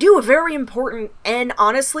do a very important and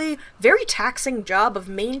honestly very taxing job of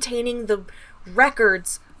maintaining the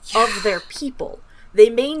records of their people. They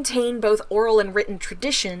maintain both oral and written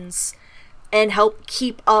traditions and help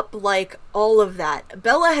keep up, like, all of that.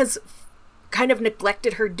 Bella has kind of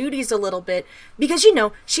neglected her duties a little bit because, you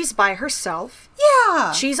know, she's by herself.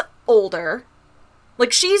 Yeah. She's older.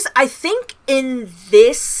 Like, I think in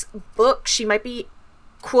this book, she might be,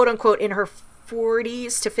 quote-unquote, in her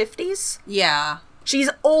 40s to 50s. Yeah. She's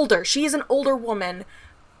older. She is an older woman.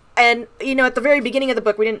 And, you know, at the very beginning of the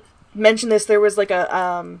book, we didn't mention this, there was, like,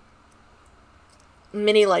 a,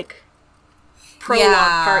 mini, like,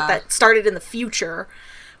 prologue part that started in the future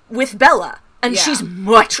with Bella. And she's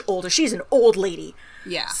much older. She's an old lady.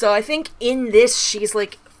 Yeah. So I think in this, she's,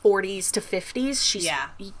 like, 40s to 50s. She's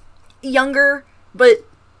younger, but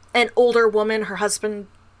an older woman. Her husband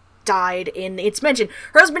died it's mentioned,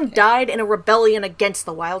 her husband died in a rebellion against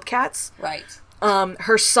the Wildcats. Right.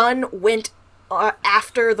 Her son went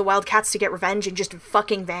after the Wildcats to get revenge and just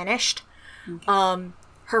fucking vanished. Okay.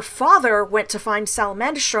 Her father went to find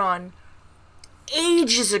Salamandastron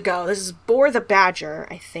ages ago. This is Boar the Badger,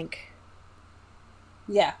 I think.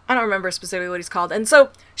 Yeah. I don't remember specifically what he's called. And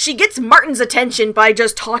so she gets Martin's attention by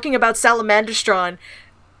just talking about Salamandastron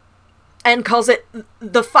and calls it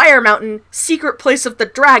the Fire Mountain, secret place of the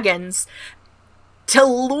dragons, to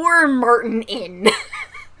lure Martin in.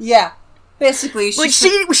 Yeah. Basically,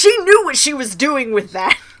 she knew what she was doing with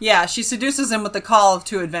that. Yeah, she seduces him with the call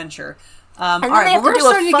to adventure. And then they have to do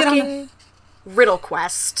a fucking riddle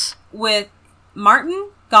quest. With Martin,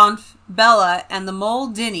 Gonf, Bella, and the mole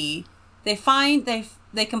Dinny, they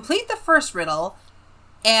complete the first riddle,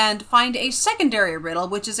 and find a secondary riddle,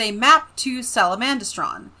 which is a map to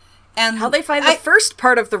Salamandastron. And how they find the first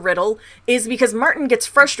part of the riddle is because Martin gets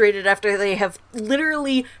frustrated after they have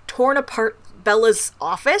literally torn apart Bella's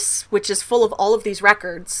office, which is full of all of these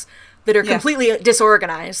records that are completely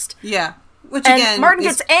disorganized. Yeah. Which and again, Martin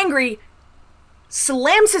gets angry,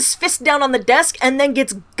 slams his fist down on the desk, and then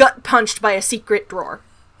gets gut punched by a secret drawer.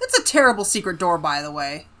 It's a terrible secret door, by the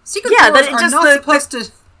way. Secret doors that are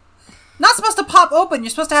not supposed to pop open. You're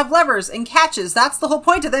supposed to have levers and catches. That's the whole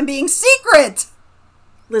point of them being secret.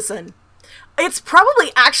 Listen, it's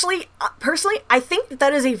probably actually, personally, I think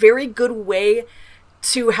that is a very good way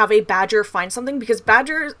to have a badger find something, because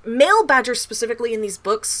male badgers specifically in these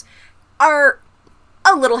books are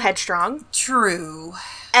a little headstrong. True.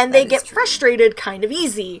 And they get frustrated kind of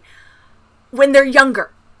easy when they're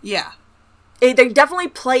younger. Yeah. They definitely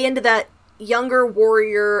play into that younger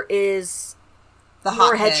warrior is the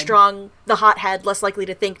more headstrong, the hothead, less likely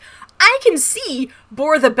to think. I can see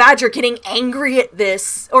Boar the Badger getting angry at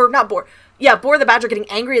this, or not Boar. Yeah, Boar the Badger getting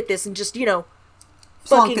angry at this and just,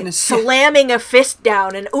 fucking slamming a fist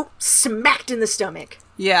down and smacked in the stomach.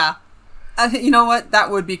 Yeah. You know what? That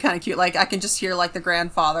would be kind of cute. Like, I can just hear, like, the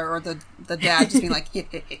grandfather or the dad just being like, in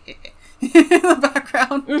the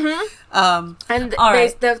background. Mm-hmm.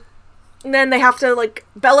 And then they have to, like,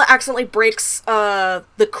 Bella accidentally breaks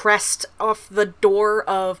the crest off the door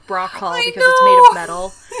of Brock Hall because it's made of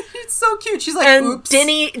metal. It's so cute. She's like, and oops.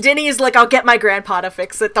 Denny is like, I'll get my grandpa to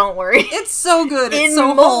fix it, don't worry. It's so good. It's in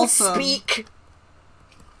so mole wholesome. speak.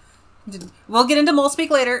 We'll get into mole speak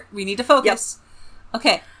later. We need to focus. Yep.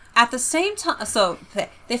 Okay. At the same time, so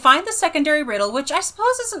they find the secondary riddle, which I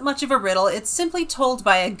suppose isn't much of a riddle. It's simply told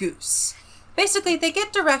by a goose. Basically, they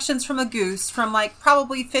get directions from a goose from, like,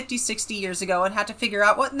 probably 50, 60 years ago and had to figure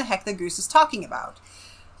out what in the heck the goose is talking about.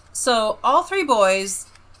 So, all three boys,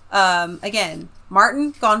 again,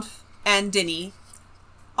 Martin, Gonf, and Denny,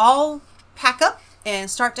 all pack up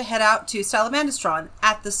and start to head out to Salamandastron.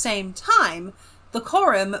 At the same time, the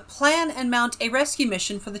Corum plan and mount a rescue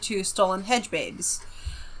mission for the two stolen hedge babes.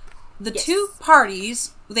 The two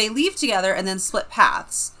parties, they leave together and then split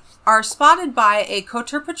paths, are spotted by a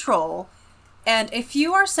Kotor patrol, and a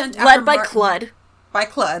few are sent after led by Cludd. By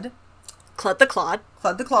Cludd. Cludd the Clod.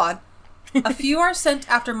 Cludd the Clod. A few are sent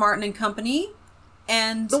after Martin and company,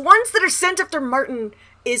 and... The ones that are sent after Martin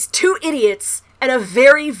is two idiots and a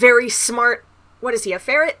very, very smart... What is he, a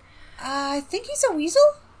ferret? I think he's a weasel?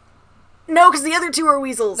 No, because the other two are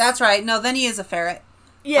weasels. That's right. No, then he is a ferret.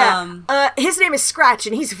 Yeah. His name is Scratch,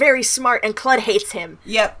 and he's very smart, and Cludd hates him.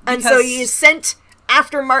 Yep. And so he is sent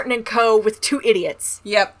after Martin and co. with two idiots.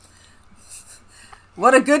 Yep.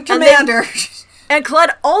 What a good commander. And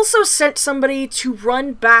Cludd also sent somebody to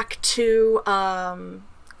run back to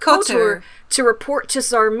Kotor to report to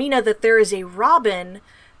Zarmina that there is a robin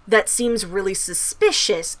that seems really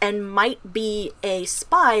suspicious and might be a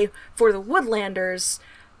spy for the Woodlanders,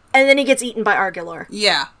 and then he gets eaten by Argulor.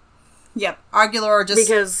 Yeah. Yep. Argulor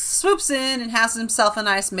just swoops in and has himself a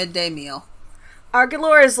nice midday meal.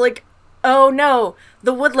 Argulor is like, oh no,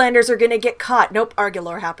 the Woodlanders are gonna get caught. Nope,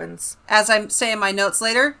 Argulor happens. As I say in my notes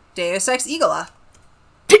later, Deus Ex Eagla.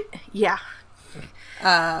 Yeah.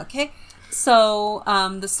 Okay. So,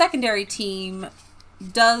 the secondary team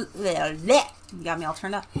does... You got me all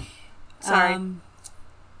turned up. Sorry.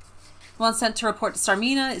 One sent to report to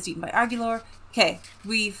Zarmina is eaten by Argulor. Okay,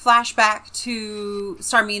 we flash back to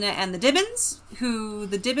Zarmina and the Dibbins, who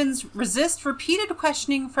the Dibbins resist repeated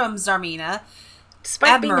questioning from Zarmina.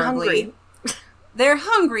 Despite being hungry. They're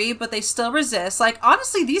hungry, but they still resist. Like,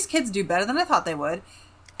 honestly, these kids do better than I thought they would.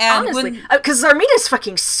 And honestly, because Zarmina's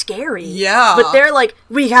fucking scary. Yeah. But they're like,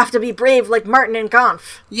 we have to be brave like Martin and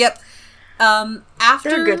Gonf. Yep.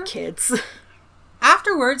 They're good kids.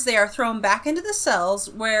 Afterwards, they are thrown back into the cells,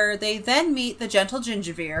 where they then meet the gentle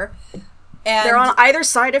Gingiveer. And they're on either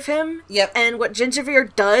side of him. Yep. And what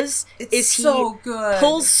Gingiveer does is he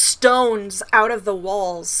pulls stones out of the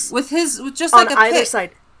walls. With just like on either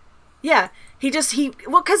side. Yeah. Because,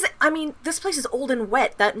 I mean, this place is old and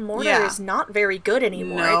wet. That mortar is not very good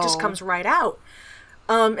anymore. No. It just comes right out.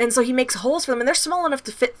 And so he makes holes for them, and they're small enough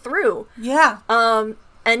to fit through. Yeah.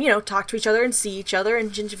 And, talk to each other and see each other,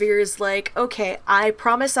 and Gingiveer is like, okay, I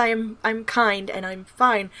promise I'm kind, and I'm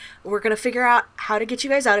fine. We're gonna figure out how to get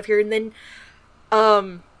you guys out of here, and then,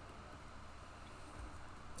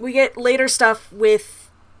 we get later stuff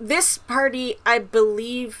with this party, I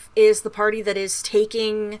believe, is the party that is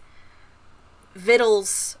taking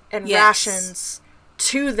victuals and rations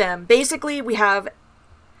to them. Basically, we have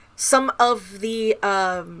some of the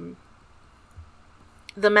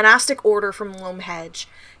the monastic order from Lomehedge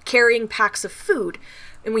carrying packs of food.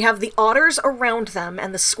 And we have the otters around them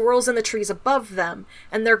and the squirrels in the trees above them.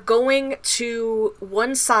 And they're going to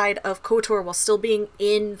one side of KOTOR while still being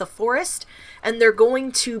in the forest. And they're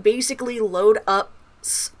going to basically load up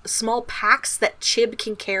small packs that Chib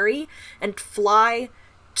can carry and fly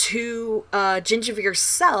to Gingivir's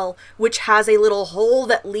cell, which has a little hole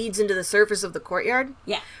that leads into the surface of the courtyard.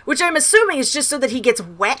 Yeah. Which I'm assuming is just so that he gets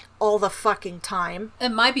wet all the fucking time. It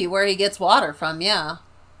might be where he gets water from, yeah.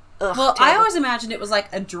 Ugh, well, terrible. I always imagined it was like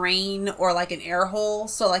a drain or like an air hole,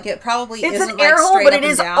 so like it probably it's isn't an like air hole, straight but up it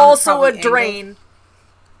and is down, also a probably drain. angled.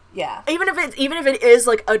 Yeah. Even if it is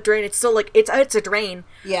like a drain, it's still like it's a drain.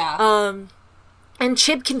 Yeah. And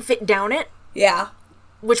Chib can fit down it. Yeah.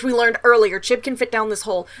 Which we learned earlier. Chib can fit down this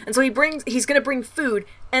hole. And so he's gonna bring food,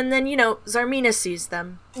 and then, Zarmina sees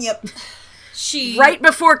them. Yep. Right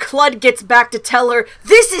before Clud gets back to tell her,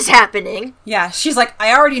 this is happening! Yeah, she's like,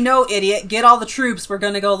 I already know, idiot. Get all the troops. We're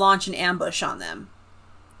gonna go launch an ambush on them.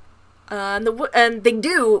 And they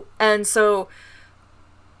do, and so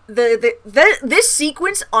this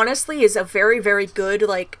sequence, honestly, is a very, very good,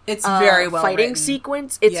 it's very well fighting written.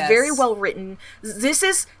 sequence. It's Yes. very well written. This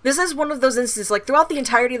is one of those instances, throughout the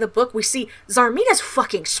entirety of the book, we see Zarmina's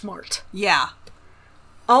fucking smart. Yeah.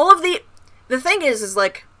 All of the thing is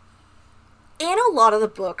in a lot of the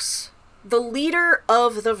books, the leader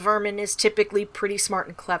of the vermin is typically pretty smart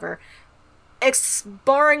and clever,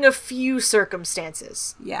 barring a few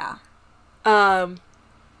circumstances. Yeah.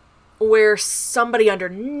 Where somebody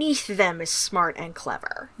underneath them is smart and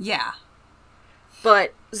clever. Yeah.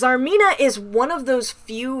 But Zarmina is one of those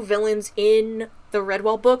few villains in the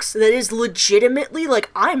Redwall books that is legitimately,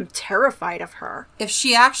 I'm terrified of her. If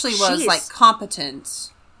she actually was, She's-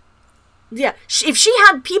 competent. Yeah, if she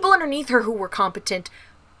had people underneath her who were competent,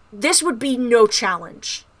 this would be no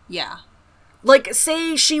challenge. Yeah.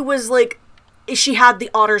 Say she was, she had the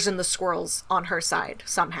otters and the squirrels on her side,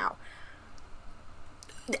 somehow.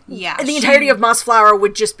 Yeah. The entirety of Mossflower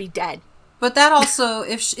would just be dead. But that also,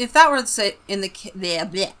 if that were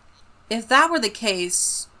if that were the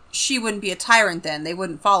case, she wouldn't be a tyrant then. They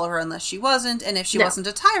wouldn't follow her unless she wasn't, and if she wasn't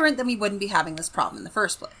a tyrant, then we wouldn't be having this problem in the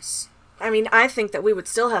first place. I mean, I think that we would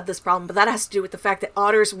still have this problem, but that has to do with the fact that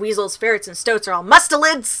otters, weasels, ferrets, and stoats are all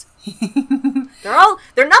mustelids.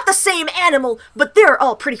 They're not the same animal, but they're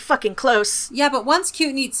all pretty fucking close. Yeah, but one's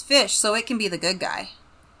cute and eats fish, so it can be the good guy.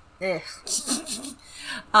 Ugh.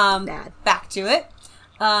 Bad. Back to it.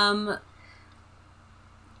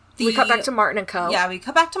 We cut back to Martin and Co. Yeah, we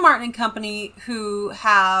cut back to Martin and Company, who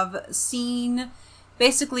have seen,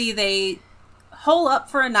 basically they hole up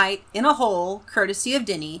for a night in a hole, courtesy of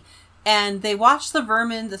Dinny, and they watch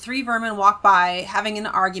the three vermin walk by having an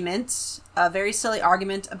argument, a very silly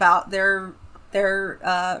argument about their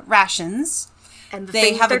rations. And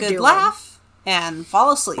they have a good laugh and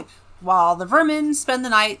fall asleep, while the vermin spend the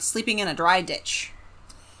night sleeping in a dry ditch.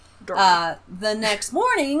 The next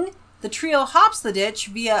morning, the trio hops the ditch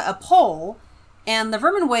via a pole, and the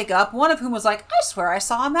vermin wake up, one of whom was like, I swear I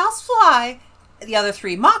saw a mouse fly. The other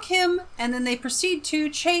three mock him, and then they proceed to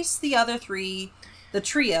chase the other three, the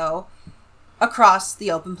trio, across the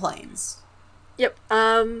open plains. Yep.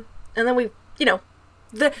 And then we,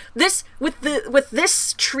 this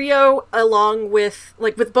trio, along with,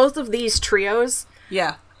 with both of these trios.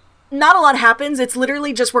 Yeah. Not a lot happens. It's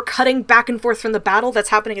literally just we're cutting back and forth from the battle that's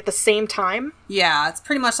happening at the same time. Yeah, it's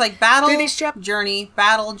pretty much like battle, journey.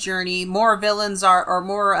 battle, journey. More villains or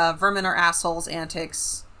more vermin or assholes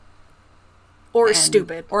antics. Or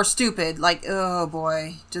stupid. Or stupid. Oh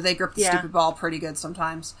boy, do they grip the stupid ball pretty good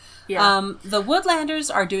sometimes. Yeah. The Woodlanders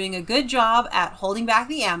are doing a good job at holding back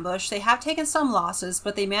the ambush. They have taken some losses,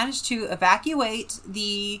 but they managed to evacuate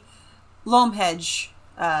the Lomehedge,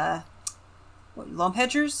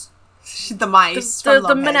 Lomehedgers? The mice.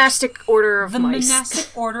 The monastic order of mice. The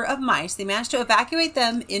monastic order of mice. They managed to evacuate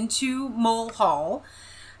them into Mole Hall,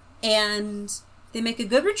 and they make a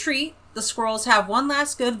good retreat. The squirrels have one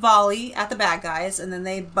last good volley at the bad guys, and then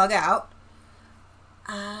they bug out.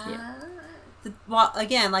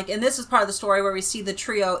 Again, and this is part of the story where we see the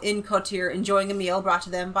trio in KOTOR enjoying a meal brought to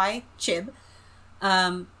them by Chib.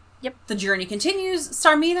 Yep. The journey continues.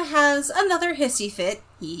 Zarmina has another hissy fit.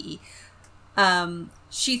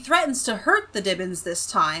 She threatens to hurt the Dibbins this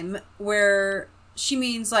time, where she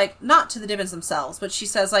means, not to the Dibbins themselves, but she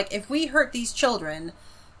says, if we hurt these children,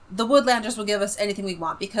 the Woodlanders will give us anything we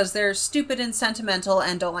want, because they're stupid and sentimental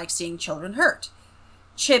and don't like seeing children hurt.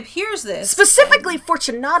 Chib hears this. Specifically,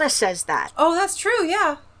 Fortunata says that. Oh, that's true,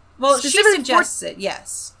 yeah. Well, she suggests it,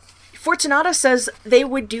 yes. Fortunata says they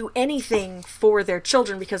would do anything for their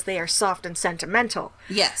children because they are soft and sentimental.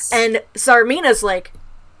 Yes. And Zarmina's like,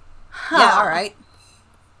 Yeah, all right.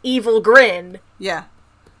 Evil grin. Yeah.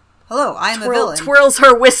 Hello, I am a villain. Twirls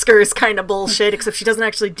her whiskers kind of bullshit, except she doesn't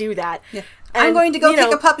actually do that. Yeah. And, I'm going to go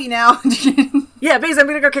kick a puppy now. Yeah, basically, I'm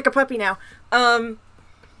going to go kick a puppy now. And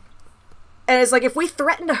it's like, if we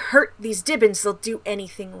threaten to hurt these Dibbins, they'll do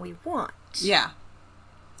anything we want. Yeah.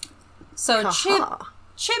 So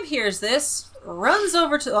Chib hears this, flies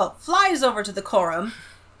over to the Corum,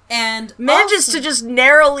 and manages to just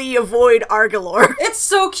narrowly avoid Argulor. It's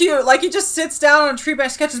so cute. Like, he just sits down on a tree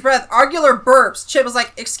bench, catches his breath. Argulor burps. Chib is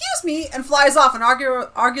like, excuse me, and flies off. And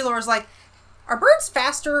Argulor is like, are birds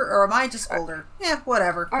faster, or am I just older? Yeah,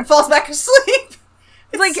 whatever. And falls back asleep.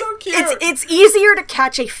 It's like, so cute. It's easier to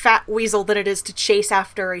catch a fat weasel than it is to chase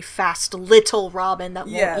after a fast little robin that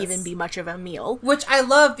won't even be much of a meal. Which I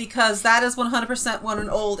love, because that is 100% what an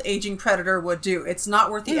old aging predator would do. It's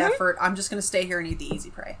not worth the effort. I'm just going to stay here and eat the easy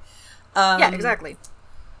prey. Yeah, exactly.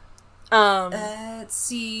 Let's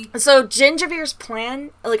see. So Gingivir's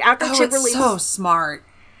plan, like after Chib release, so smart.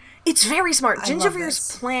 It's very smart.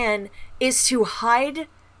 Gingivir's plan is to hide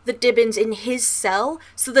the Dibbins in his cell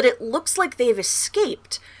so that it looks like they've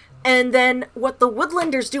escaped. And then what the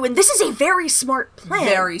Woodlanders do, and this is a very smart plan.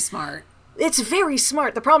 Very smart. It's very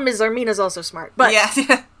smart. The problem is Zarmina's also smart. But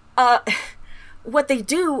yeah. what they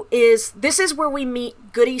do is, this is where we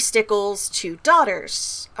meet Goody Stickle's two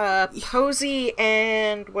daughters. Posey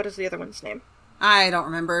and what is the other one's name? I don't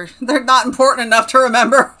remember. They're not important enough to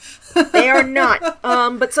remember. They are not.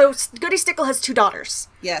 But so Goody Stickle has two daughters.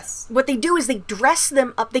 Yes. What they do is they dress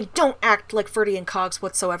them up. They don't act like Ferdy and Cogs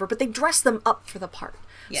whatsoever, but they dress them up for the part.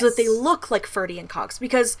 Yes. So that they look like Ferdy and Cogs.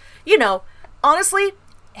 Because, honestly,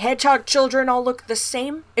 hedgehog children all look the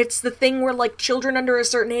same. It's the thing where, like, children under a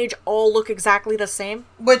certain age all look exactly the same.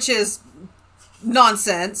 Which is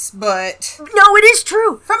nonsense, but... No, it is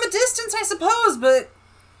true! From a distance, I suppose, but...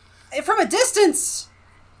 From a distance,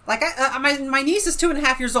 like, my niece is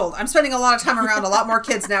 2.5 years old. I'm spending a lot of time around a lot more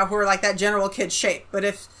kids now who are like that general kid shape. But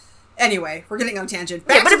anyway, we're getting on a tangent.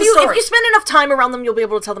 Back to the story. If you spend enough time around them, you'll be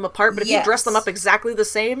able to tell them apart. But if you dress them up exactly the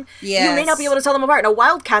same, you may not be able to tell them apart. Now,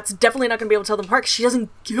 Wildcat's definitely not going to be able to tell them apart because she doesn't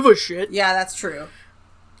give a shit. Yeah, that's true.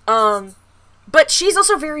 But she's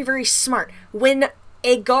also very, very smart. When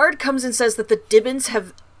a guard comes and says that the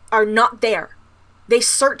Dibbins are not there, they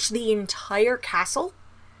search the entire castle.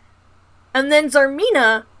 And then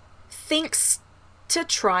Zarmina thinks to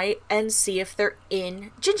try and see if they're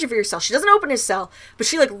in Gingivir's cell. She doesn't open his cell, but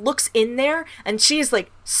she, like, looks in there, and she's, like,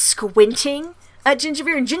 squinting at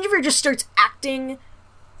Gingivir, and Gingivir just starts acting...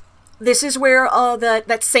 This is where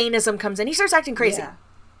that sanism comes in. He starts acting crazy. Yeah.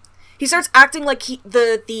 He starts acting like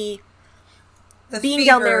the being fever.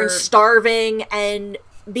 Down there and starving and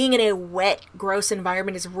being in a wet, gross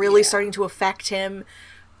environment is really starting to affect him.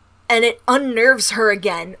 And it unnerves her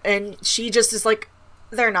again, and she just is like,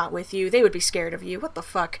 they're not with you. They would be scared of you. What the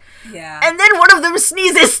fuck? Yeah. And then one of them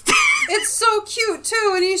sneezes. It's so cute,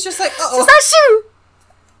 too, and he's just like, uh-oh. It's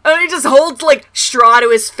achoo! And he just holds, like, straw to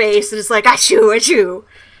his face, and is like, achoo, achoo.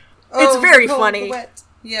 It's very funny. The wet.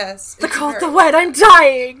 Yes. The cold, the wet, I'm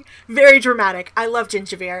dying! Very dramatic. I love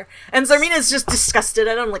Gingivir. And Zarmina's just disgusted,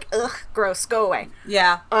 and I'm like, ugh, gross, go away.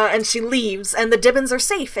 Yeah. And she leaves, and the Dibbins are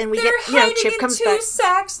safe, and Chip comes back. They're hiding in two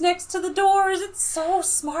sacks next to the doors. It's so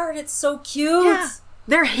smart. It's so cute. Yeah.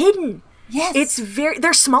 They're hidden. Yes.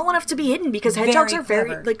 They're small enough to be hidden, because hedgehogs are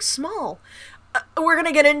very, like, small. We're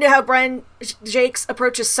gonna get into how Brian Jakes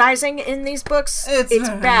approaches sizing in these books. It's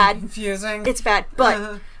bad. Confusing. It's bad,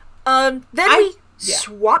 but, then we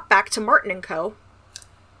swap back to Martin and Co.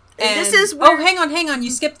 And this is where... Oh, hang on.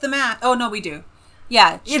 You skipped the math. Oh, no, we do.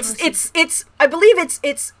 Yeah. It's I believe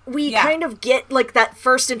we kind of get, like, that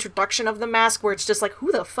first introduction of the mask where it's just like,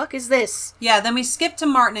 who the fuck is this? Yeah, then we skip to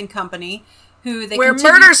Martin and Company, where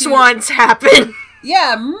murder swans happen.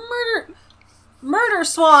 Yeah, murder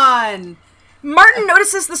swan. Martin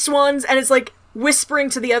notices the swans and is, like, whispering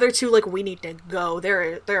to the other two, like, we need to go.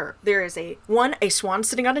 There is a swan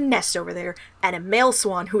sitting on a nest over there, and a male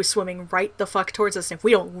swan who is swimming right the fuck towards us, and if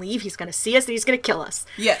we don't leave, he's gonna see us, and he's gonna kill us.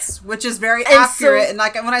 Yes, which is very accurate, and,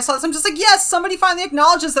 like, when I saw this, I'm just like, yes, somebody finally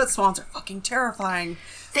acknowledges that swans are fucking terrifying.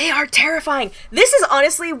 They are terrifying. This is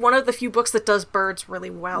honestly one of the few books that does birds really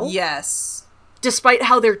well. Yes. Despite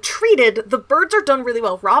how they're treated, the birds are done really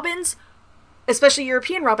well. Robins, especially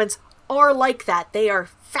European robins, are like that. They are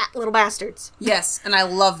fat little bastards. Yes, and I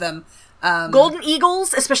love them. Golden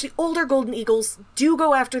eagles, especially older golden eagles, do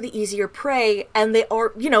go after the easier prey, and they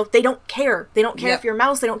are, they don't care. They don't care if you're a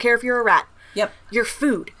mouse, they don't care if you're a rat. Yep. You're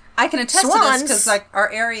food. I can attest to this because, like,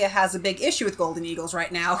 our area has a big issue with golden eagles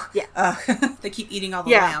right now. Yeah. They keep eating all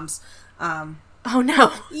the lambs. Oh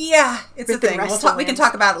no. Yeah, it's a thing. We can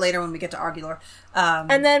talk about it later when we get to Argulor.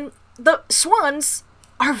 And then the swans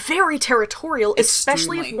are very territorial,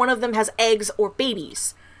 especially if Extremely. one of them has eggs or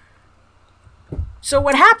babies. So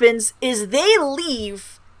what happens is they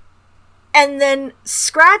leave, and then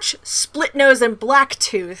Scratch, Splitnose, and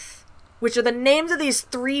Blacktooth, which are the names of these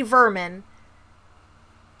 3 vermin.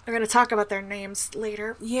 I'm going to talk about their names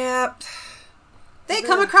later. Yep. They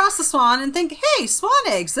come across the swan and think, hey, swan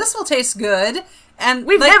eggs, this will taste good. And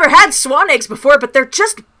We've never had swan eggs before, but they're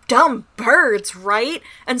just dumb birds, right?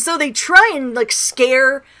 And so they try and, like,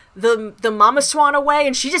 scare the mama swan away,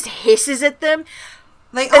 and she just hisses at them.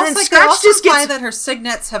 They and then also, Scratch they also just imply gets- that her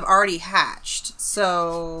cygnets have already hatched.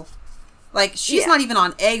 So, like, she's Yeah. not even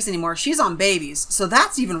on eggs anymore. She's on babies. So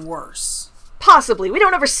that's even worse. Possibly. We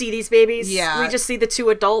don't ever see these babies. Yeah. We just see the 2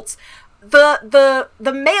 adults. The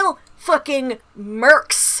male fucking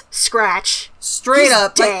murks Scratch. Straight He's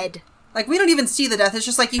up. dead. Like, we don't even see the death. It's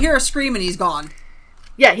just like you hear a scream and he's gone.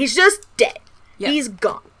 Yeah, he's just dead. Yeah. He's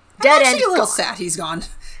gone. Dead I'm and actually a little gone. sad he's gone.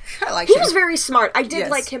 I like He him. was very smart. I did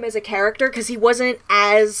Yes. like him as a character because he wasn't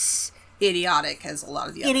as idiotic as a lot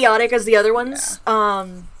of the other. idiotic as the other ones.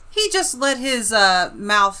 He just let his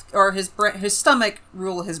mouth or his stomach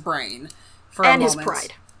rule his brain for And a his moment.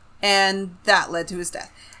 pride. And that led to his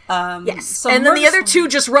death. Yes. So and then the Murder other 2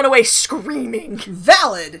 just run away screaming.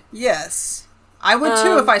 Valid, yes. I would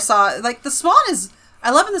too if I saw, like, the swan is, I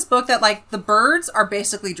love in this book that, like, the birds are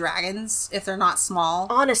basically dragons if they're not small.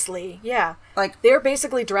 Honestly, yeah. Like, They're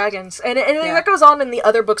basically dragons. And Yeah. that goes on in the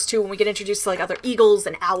other books too when we get introduced to like other eagles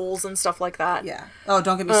and owls and stuff like that. yeah. Oh,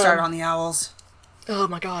 don't get me started on the owls. Oh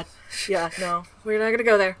my god. Yeah, no. We're not gonna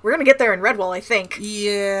go there. We're gonna get there in Redwall, I think.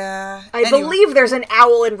 Yeah. I Anyway. believe there's an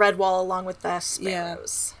owl in Redwall along with the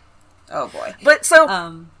sparrows. Oh, boy. But so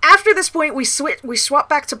Um, after this point, we swap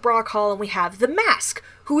back to Brock Hall, and we have the Mask,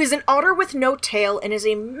 who is an otter with no tail and is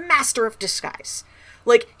a master of disguise.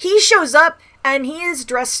 Like, he shows up and he is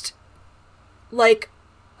dressed like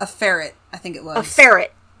a ferret, I think it was. a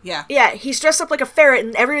ferret. Yeah. Yeah, he's dressed up like a ferret,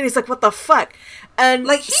 and everybody's like, "What the fuck?" And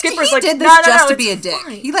Like, he Skipper's like, did this "No, just to it's be a dick.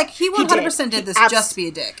 fine." He 100% did this He just to be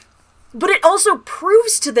a dick. But it also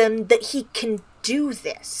proves to them that he can do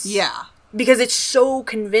this. Yeah. Because it's so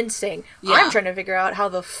convincing. Yeah. I'm trying to figure out how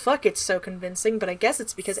the fuck it's so convincing, but I guess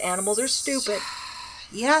it's because animals are stupid.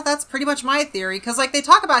 Yeah, that's pretty much my theory. Because, like, they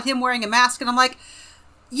talk about him wearing a mask, and I'm like,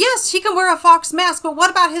 yes, he can wear a fox mask, but what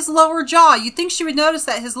about his lower jaw? You'd think she would notice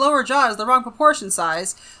that his lower jaw is the wrong proportion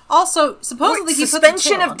size. Also, supposedly he put the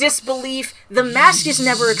Suspension tail of on. disbelief. The mask is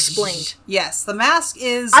never explained. Yes, the mask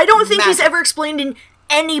is I don't think he's magic. ever explained in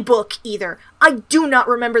any book either. I do not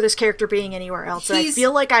remember this character being anywhere else. And I He's-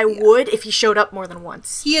 feel like I would if he showed up more than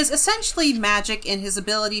once. He is essentially magic in his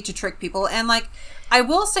ability to trick people, and, like, I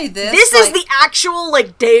will say this. This like, is the actual,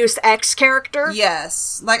 like, Deus Ex character.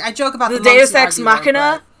 Yes. Like, I joke about The the monks Deus in Ex Argumore,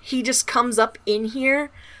 Machina. He just comes up in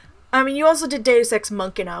here. I mean, you also did Deus Ex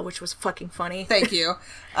Machina, which was fucking funny. but thank you.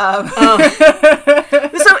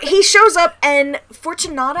 So he shows up, and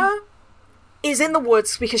Fortunata is in the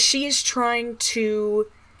woods because she is trying to.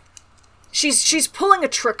 She's pulling a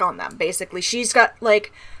trick on them. Basically, she's got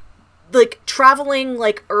like traveling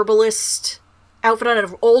like herbalist outfit on,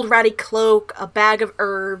 an old ratty cloak, a bag of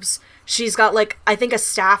herbs. She's got like I think a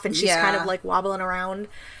staff, and she's kind Yeah. of like wobbling around,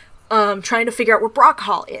 trying to figure out where Brock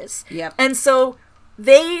Hall is. Yep. And so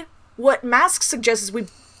what Mask suggests is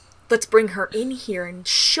let's bring her in here and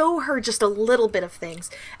show her just a little bit of things.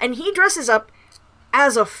 And he dresses up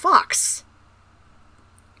as a fox.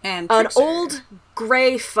 And An tricks her. old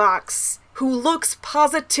gray fox who looks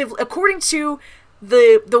positively, according to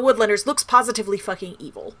the Woodlanders, looks positively fucking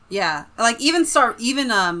evil. Yeah, like even Fortunata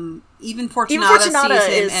Fortunata sees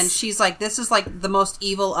him, is- and she's like, "This is like the most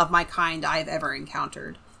evil of my kind I've ever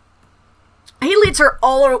encountered." He leads her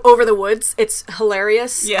all over the woods. It's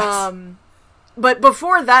hilarious. Yes. But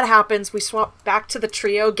before that happens, we swap back to the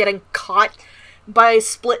trio getting caught by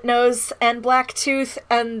Splitnose and Blacktooth,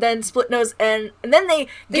 and then Splitnose and then they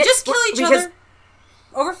get just kill each because other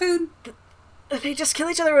over food. They just kill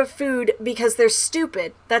each other with food because they're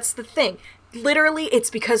stupid. That's the thing. Literally, it's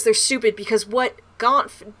because they're stupid, because what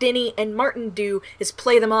Gaunt, Denny, and Martin do is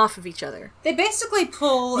play them off of each other. They basically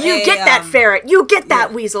pull. You get that ferret, you get that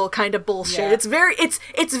yeah. weasel kind of bullshit. Yeah.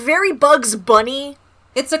 It's very Bugs Bunny.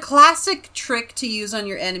 It's a classic trick to use on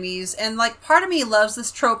your enemies, and like part of me loves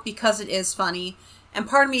this trope because it is funny, and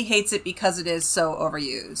part of me hates it because it is so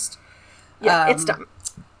overused. Yeah, it's dumb.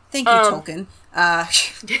 Thank you, Tolkien.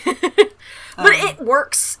 But it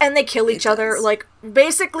works, and they kill each other. does. Like,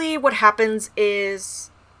 basically what happens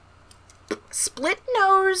is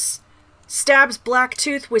Splitnose stabs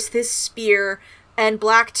Blacktooth with his spear, and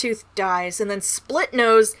Blacktooth dies, and then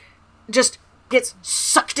Splitnose just gets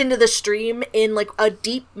sucked into the stream in like a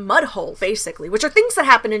deep mud hole, basically, which are things that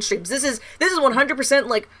happen in streams. This is 100%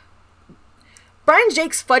 like Brian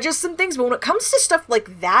Jakes fudges some things, but when it comes to stuff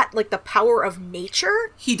like that, like the power of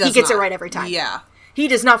nature, he gets it right every time. Yeah. He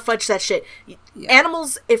does not fudge that shit. Yeah.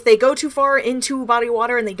 Animals, if they go too far into a body of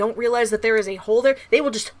water and they don't realize that there is a hole there, they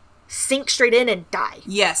will just sink straight in and die.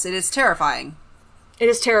 Yes, it is terrifying. It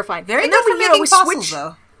is terrifying. Very good for making fossils,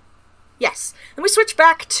 though. Yes. And we switch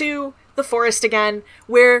back to the forest again,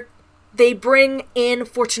 where they bring in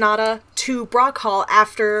Fortunata to Brock Hall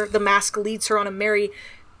after the mask leads her on a merry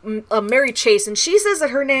chase, and she says that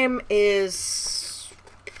her name is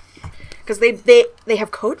because they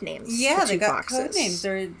have code names. Yeah, they got code names.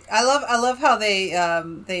 I love how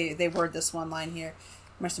they word this one line here.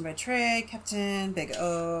 Mercy by Trey, Captain, Big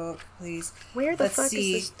Oak, please. Where the fuck is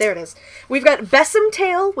this? There it is. We've got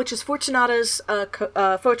Besimtail, which is Fortunata's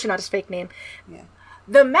fake name. Yeah.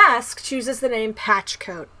 The mask chooses the name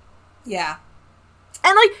Patchcoat. Yeah.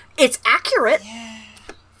 And like it's accurate. Yeah.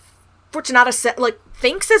 Fortunata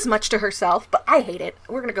thinks as much to herself, but I hate it.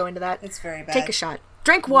 We're gonna go into that. It's very bad. Take a shot.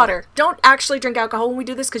 Drink water. Don't actually drink alcohol when we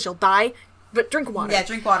do this because you'll die. But drink water. Yeah,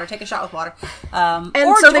 drink water. Take a shot with water.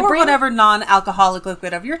 And so they bring whatever non-alcoholic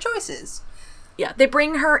liquid of your choices. Yeah, they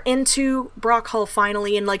bring her into Brock Hall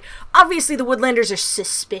finally, and like obviously the Woodlanders are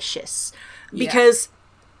suspicious because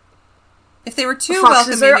if they were too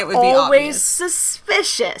welcoming, it would be obvious. Always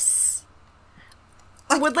suspicious.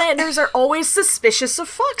 Woodlanders are always suspicious of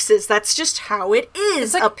foxes. That's just how it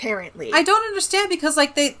is, apparently. I don't understand because,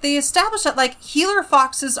 like, they established that, like, healer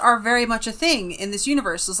foxes are very much a thing in this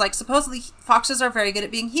universe. It's like, supposedly, foxes are very good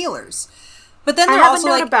at being healers. But then they're also,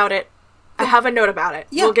 I have a note about it.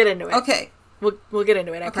 Yeah. We'll get into it. Okay. We'll get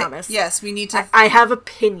into it, I promise. Yes, we need to... I have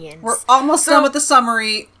opinions. We're almost done with the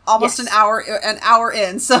summary, almost an hour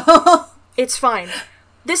in, so... It's fine.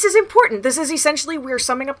 This is important. This is essentially, we're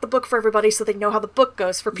summing up the book for everybody so they know how the book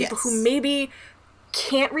goes. For people who maybe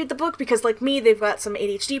can't read the book because, like me, they've got some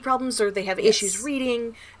ADHD problems or they have issues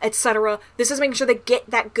reading, etc. This is making sure they get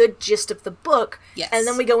that good gist of the book. Yes. And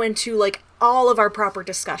then we go into, like, all of our proper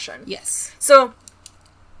discussion. Yes. So,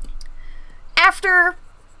 after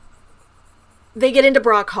they get into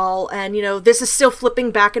Brock Hall, and, you know, this is still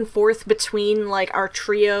flipping back and forth between, like, our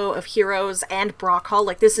trio of heroes and Brock Hall.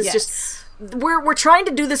 Like, this is just... We're trying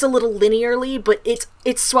to do this a little linearly, but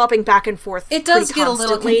it's swapping back and forth. It does get a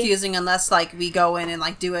little confusing unless, like, we go in and,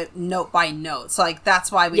 like, do it note by note. So, like,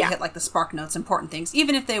 that's why we hit, like, the spark notes, important things,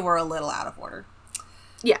 even if they were a little out of order.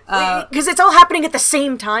 Yeah, because it's all happening at the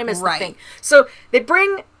same time as the thing. So they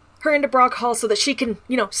bring her into Brock Hall so that she can,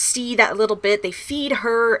 you know, see that little bit. They feed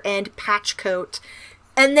her and Patchcoat,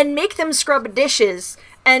 and then make them scrub dishes.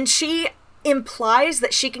 And she implies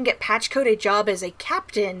that she can get Patchcoat a job as a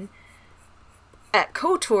captain at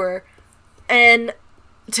KOTOR, and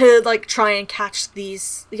to, like, try and catch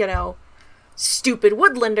these, you know, stupid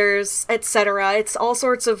Woodlanders, etc. It's all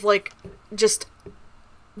sorts of, like, just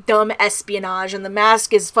dumb espionage, and the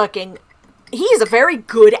mask is fucking... He's a very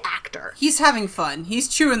good actor. He's having fun. He's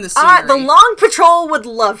chewing the scenery. The Long Patrol would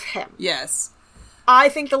love him. Yes. I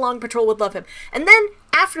think the Long Patrol would love him. And then,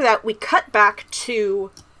 after that, we cut back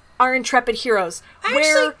to our intrepid heroes. I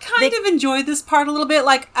actually kind of enjoyed this part a little bit.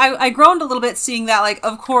 Like, I groaned a little bit seeing that, like,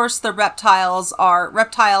 of course the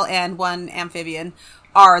reptile and one amphibian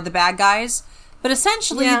are the bad guys. But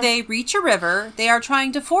essentially, they reach a river, they are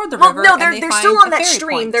trying to ford the river, no, they're still on that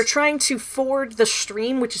stream. Point. They're trying to ford the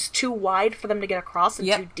stream, which is too wide for them to get across and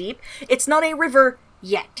too deep. It's not a river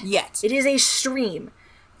yet. It is a stream.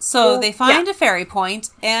 So they find a ferry point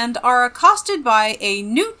and are accosted by a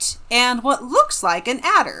newt and what looks like an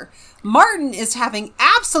adder. Martin is having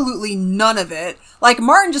absolutely none of it. Like,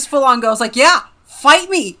 Martin just full on goes like, yeah, fight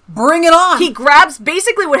me, bring it on. He grabs,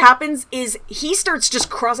 basically what happens is he starts just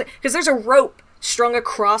crossing, because there's a rope strung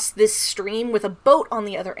across this stream with a boat on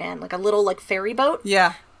the other end, like a little, like, ferry boat.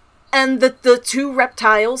 Yeah. And the two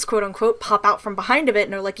reptiles, quote unquote, pop out from behind of it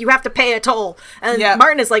and are like, you have to pay a toll. And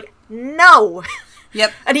Martin is like, no.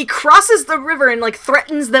 Yep. And he crosses the river and, like,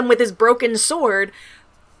 threatens them with his broken sword.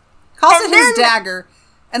 Calls it his dagger.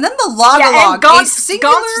 And then the Logalog, a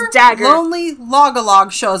singular, dagger. Lonely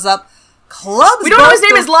Logalog shows up, clubs. We don't know his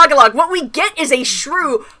name is Logalog. What we get is a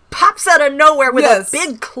shrew pops out of nowhere with a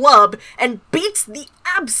big club and beats the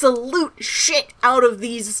absolute shit out of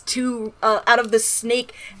these two, out of this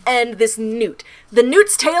snake and this newt. The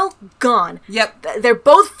newt's tail, gone. Yep. They're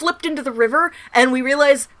both flipped into the river, and we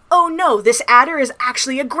realize, oh no, this adder is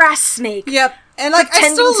actually a grass snake. Yep. And, like, I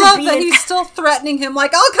still love that he's still threatening him,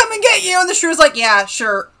 like, I'll come and get you. And the shrew's like, yeah,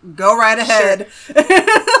 sure, go right ahead. Sure.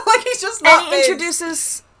 Like, he's just not And he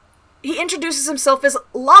introduces he introduces himself as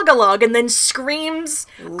Logalog and then screams,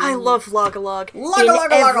 I love Logalog.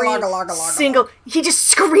 Single. He just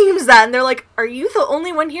screams that, and they're like, are you the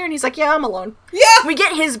only one here? And he's like, yeah, I'm alone. Yeah! We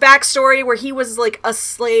get his backstory where he was like a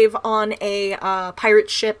slave on a pirate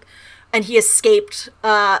ship, and he escaped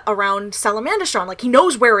around Salamandastron. Like, he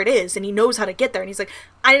knows where it is, and he knows how to get there. And he's like,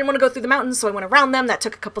 I didn't want to go through the mountains, so I went around them. That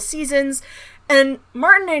took a couple seasons. And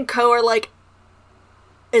Martin and co are like,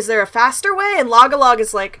 is there a faster way? And Logalog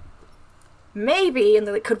is like, maybe. And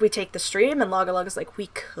they're like, could we take the stream? And Logalog is like, we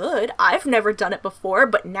could. I've never done it before,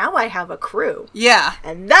 but now I have a crew. Yeah.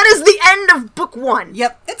 And that is the end of book 1.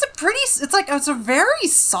 Yep. It's a very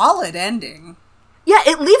solid ending. Yeah,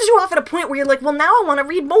 it leaves you off at a point where you're like, well, now I want to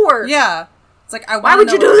read more. Yeah. It's like, why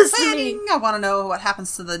would you do this to me? I want to know what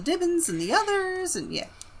happens to the Dibbins and the others, and yeah.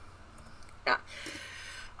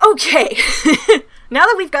 Okay. Now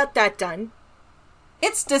that we've got that done,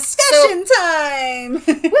 it's discussion time!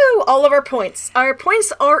 Woo! All of our points. Our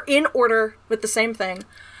points are in order with the same thing.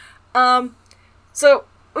 So,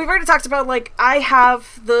 we've already talked about, like, I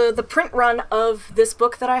have the print run of this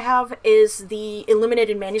book that I have is the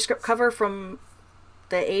illuminated manuscript cover from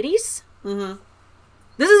the 80s. Mm-hmm.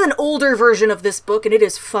 This is an older version of this book, and it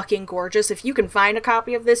is fucking gorgeous. If you can find a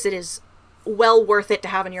copy of this, it is well worth it to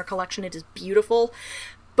have in your collection. It is beautiful.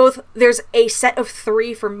 There's a set of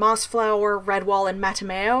 3 for Mossflower, Redwall, and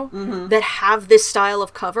Matameo that have this style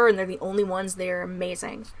of cover, and they're the only ones. They're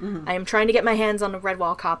amazing. Mm-hmm. I am trying to get my hands on a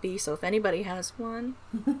Redwall copy, so if anybody has one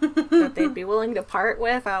that they'd be willing to part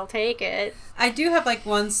with, I'll take it. I do have, like,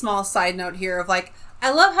 one small side note here of, like, I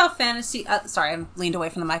love how fantasy... sorry, I leaned away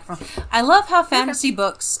from the microphone. I love how fantasy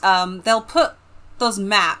books, they'll put those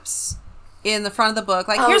maps in the front of the book.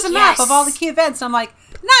 Like, here's a map of all the key events. And I'm like,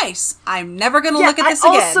 nice! I'm never going to look at this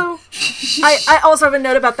again. I also have a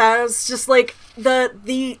note about that. It's just, like,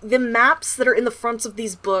 the maps that are in the fronts of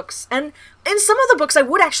these books. And in some of the books, I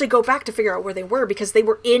would actually go back to figure out where they were, because they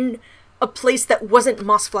were in a place that wasn't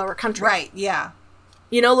Mossflower Country. Right, yeah.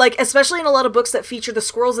 You know, like, especially in a lot of books that feature the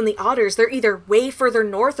squirrels and the otters, they're either way further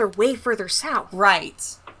north or way further south.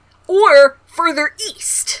 Right. Or further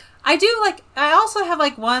east. I also have,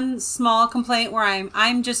 like, one small complaint where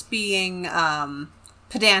I'm just being,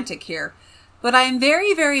 pedantic here. But I am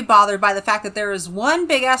very, very bothered by the fact that there is one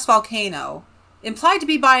big-ass volcano, implied to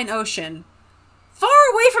be by an ocean, far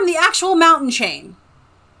away from the actual mountain chain.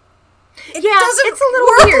 It's a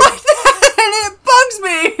little weird. Like that, and it bugs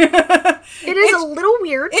me. It is a little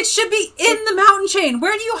weird. It should be in the mountain chain.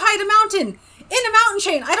 Where do you hide a mountain? In a mountain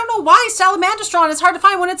chain. I don't know why Salamandastron is hard to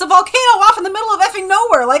find when it's a volcano off in the middle of effing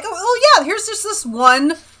nowhere. Like, oh yeah, here's just this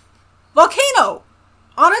one volcano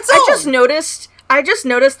on its own. I just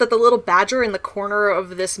noticed that the little badger in the corner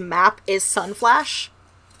of this map is Sunflash.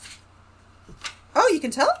 Oh, you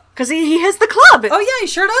can tell? Because he has the club. Oh yeah, he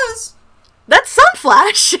sure does. That's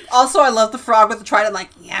Sunflash. Also, I love the frog with the trident, like,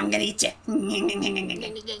 yeah, I'm gonna eat you.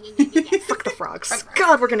 Fuck the frogs.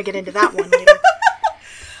 God, we're gonna get into that one later.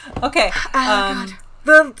 Okay. Oh, God.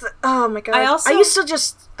 Oh my God.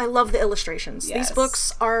 I love the illustrations. Yes. These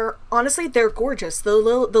books are, honestly, they're gorgeous. The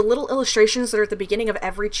little illustrations that are at the beginning of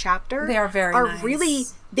every chapter. They are very nice. Really,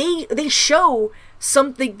 they show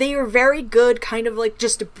something. They are very good, kind of like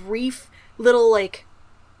just a brief little, like,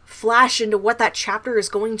 flash into what that chapter is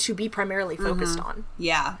going to be primarily focused on.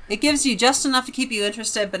 Yeah. It gives you just enough to keep you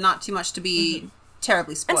interested, but not too much to be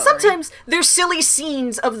terribly spoilery. And sometimes there's silly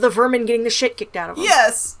scenes of the vermin getting the shit kicked out of them.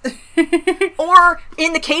 Yes. Or,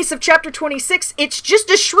 in the case of chapter 26, it's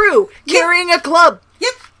just a shrew carrying a club.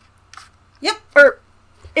 Yep. Or,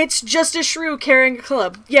 it's just a shrew carrying a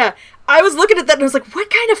club. Yeah. I was looking at that and I was like, what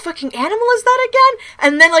kind of fucking animal is that again?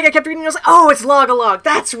 And then, like, I kept reading and I was like, oh, it's Logalog.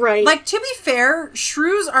 That's right. Like, to be fair,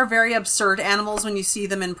 shrews are very absurd animals when you see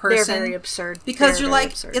them in person. They're very absurd. Because you're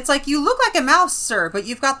like, it's like, you look like a mouse, sir, but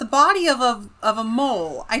you've got the body of a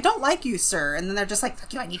mole. I don't like you, sir. And then they're just like,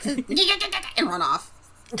 fuck you, I need to... and run off.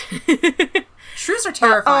 Shrews are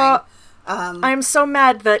terrifying. I'm so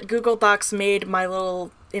mad that Google Docs made my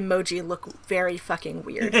little emoji look very fucking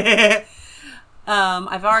weird.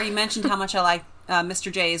 I've already mentioned how much I like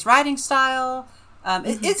Mr. J's writing style.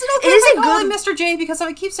 Is it okay if I call him Mr. J? Because if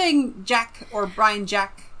I keep saying Jack or Brian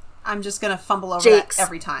Jack, I'm just gonna fumble over Jakes. that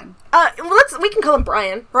every time. We can call him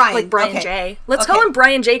Brian. Like Brian okay. J. Let's call him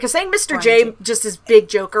Brian J, because saying Mr. J just is big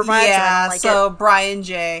Joker vibes. Yeah, like so Brian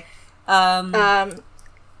J.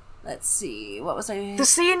 Let's see, what was I... The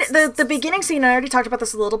scene, the beginning scene, I already talked about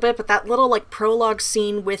this a little bit, but that little, like, prologue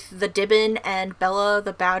scene with the Dibbin and Bella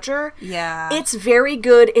the Badger. Yeah. It's very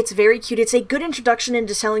good, it's very cute, it's a good introduction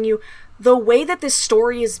into telling you the way that this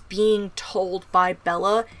story is being told by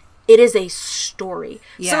Bella It is a story.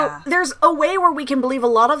 Yeah. So there's a way where we can believe a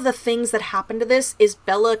lot of the things that happen to this is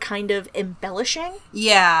Bella kind of embellishing.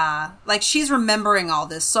 Yeah. Like, she's remembering all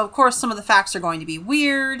this. So, of course, some of the facts are going to be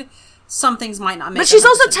weird. Some things might not make sense. But she's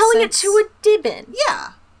also telling it to a Dibbin.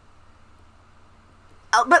 Yeah.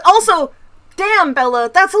 But also, damn, Bella,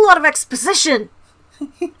 that's a lot of exposition.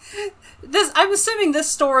 I'm assuming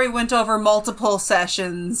this story went over multiple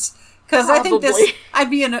sessions. Because I think this, I'd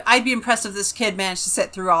be impressed if this kid managed to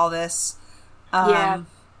sit through all this. Yeah.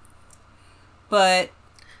 But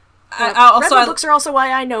Redwood books are also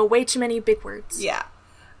why I know way too many big words. Yeah.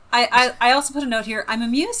 I also put a note here. I'm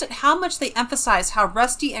amused at how much they emphasize how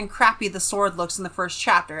rusty and crappy the sword looks in the first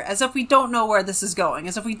chapter, as if we don't know where this is going,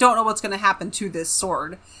 as if we don't know what's going to happen to this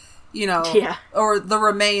sword, or the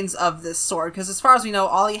remains of this sword. Because as far as we know,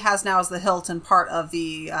 all he has now is the hilt and part of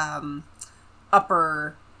the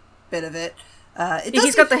upper bit of it.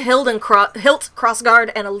 He's got the hilt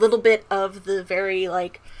crossguard and a little bit of the very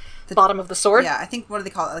the bottom of the sword. Yeah, I think, what do they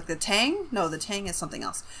call it? Like the tang? No, the tang is something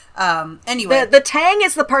else. Anyway. The tang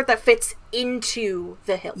is the part that fits into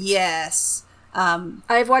the hilt. Yes.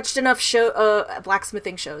 I've watched enough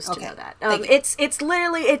blacksmithing shows to know that. It's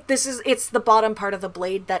literally it's the bottom part of the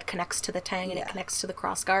blade that connects to the tang and it connects to the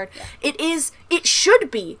crossguard. Yeah. It should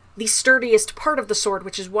be the sturdiest part of the sword,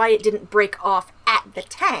 which is why it didn't break off at the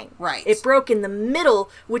tang. Right. It broke in the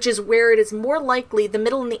middle, which is where it is more likely, the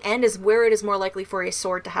middle and the end is where it is more likely for a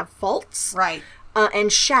sword to have faults. Right.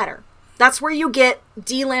 And shatter. That's where you get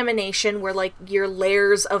delamination, where your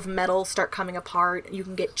layers of metal start coming apart. You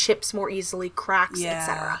can get chips more easily, cracks,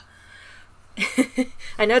 etc.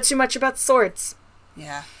 I know too much about swords.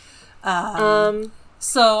 Yeah.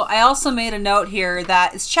 So I also made a note here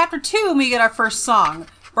that it's chapter 2 when we get our first song.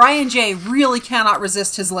 Brian J. really cannot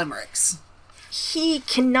resist his limericks. He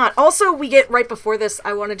cannot. Also, we get, right before this,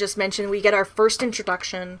 I want to just mention, we get our first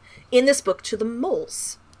introduction in this book to the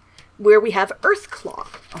moles, where we have Earthclaw.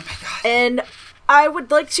 Oh my god. And I would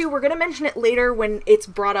like to, we're going to mention it later when it's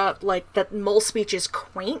brought up, that mole speech is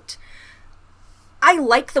quaint. I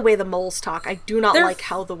like the way the moles talk. I do not like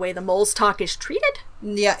how the way the moles talk is treated.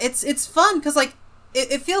 Yeah, it's fun, because,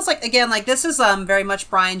 it feels like, again, this is very much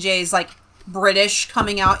Brian J's, British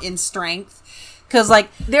coming out in strength. Because,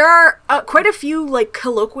 there are quite a few,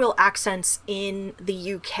 colloquial accents in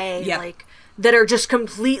the UK, that are just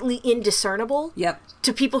completely indiscernible. Yep.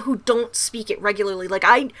 To people who don't speak it regularly.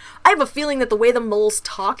 I have a feeling that the way the moles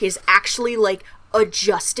talk is actually,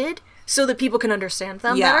 adjusted so that people can understand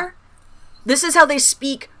them better. This is how they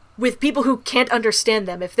speak with people who can't understand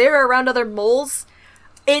them. If they're around other moles,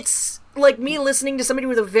 it's like me listening to somebody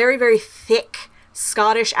with a very, very thick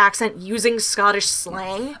Scottish accent using Scottish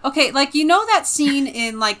slang. Okay, that scene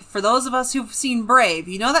in, for those of us who've seen Brave,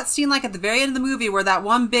 that scene, at the very end of the movie where that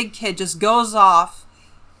one big kid just goes off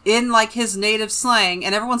in, his native slang,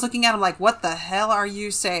 and everyone's looking at him what the hell are you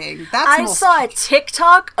saying? I saw a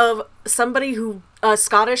TikTok of somebody a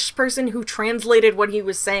Scottish person who translated what he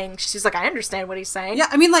was saying. She's like, I understand what he's saying. Yeah,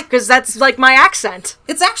 I mean, because that's, my accent.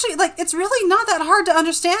 It's actually, it's really not that hard to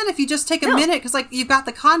understand if you just take a minute, because, you've got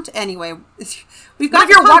the content, anyway. We've got if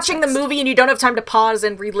you're watching the movie and you don't have time to pause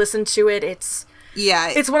and re-listen to it, it's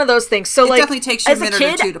one of those things. So, it definitely takes you a minute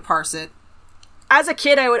or two to parse it. As a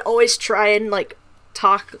kid, I would always try and,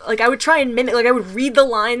 talk, I would try and mimic, I would read the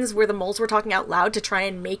lines where the moles were talking out loud to try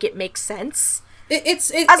and make it make sense.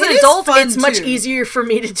 As an adult, it's much easier for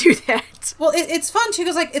me to do that. Well, it's fun too,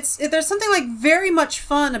 because there's something very much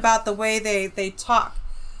fun about the way they talk.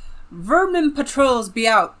 Vermin patrols be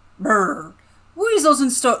out, brr. Weasels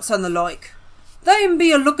and stoats and the like. They'm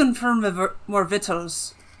be a looking for more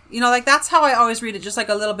victuals. That's how I always read it. Just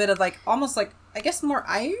a little bit of almost I guess more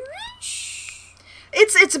Irish.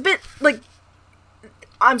 It's a bit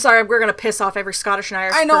I'm sorry, we're gonna piss off every Scottish and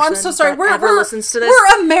Irish. I know, I'm so sorry. We're listens to this.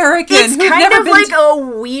 We're American. It's kind of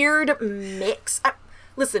a weird mix.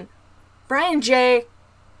 Listen, Brian J.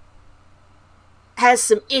 has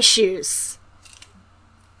some issues,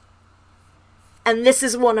 and this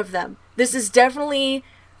is one of them. This is definitely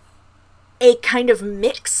a kind of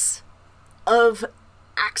mix of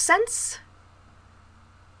accents,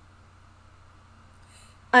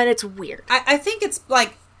 and it's weird. I think it's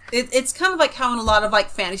it's kind of how in a lot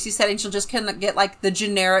of fantasy settings you'll just kind of get the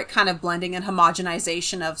generic kind of blending and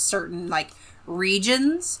homogenization of certain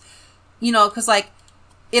regions, because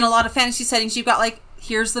in a lot of fantasy settings you've got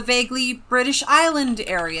here's the vaguely British island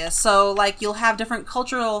area, so you'll have different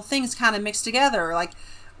cultural things kind of mixed together.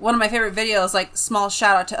 One of my favorite videos, small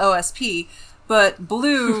shout out to OSP, but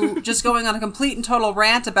Blue just going on a complete and total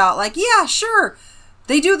rant about yeah, sure,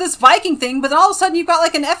 they do this Viking thing, but then all of a sudden you've got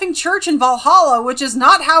like an effing church in Valhalla, which is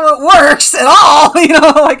not how it works at all. You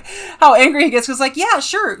know, like how angry he gets because, like, yeah,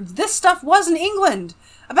 sure, this stuff was in England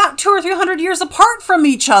about 200 or 300 years apart from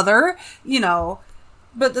each other. You know,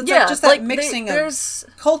 but it's like just that like mixing of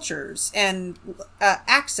cultures and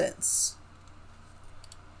accents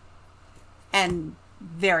and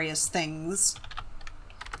various things.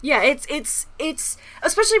 Yeah, it's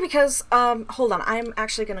especially because hold on, I'm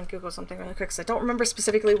actually gonna Google something really quick because I don't remember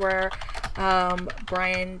specifically where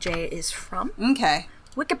Brian J is from. Okay.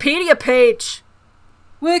 Wikipedia page.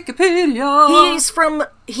 Wikipedia.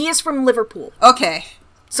 He is from Liverpool. Okay.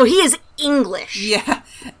 So he is English. Yeah.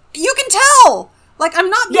 You can tell. Like, I'm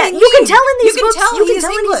not being you can tell in these books. You can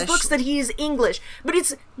tell English. in these books that he is English, but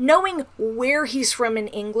it's knowing where he's from in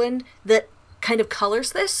England that kind of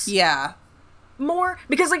colors this. Yeah. More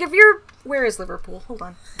because, like, if you're where is Liverpool? Hold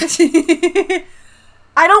on. I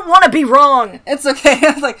don't want to be wrong. It's okay.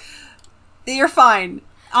 I was like, you're fine.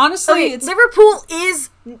 Honestly, okay, Liverpool is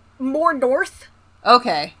more north.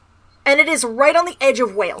 Okay. And it is right on the edge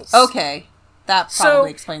of Wales. Okay. That probably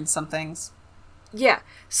explains some things. Yeah.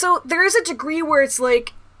 So there is a degree where it's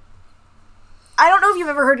like, I don't know if you've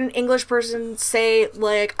ever heard an English person say,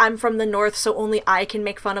 like, I'm from the north, so only I can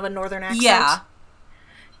make fun of a northern accent. Yeah.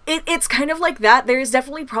 It's kind of like that. There is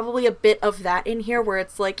definitely probably a bit of that in here where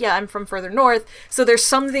it's like, yeah, I'm from further north, so there's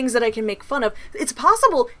some things that I can make fun of. It's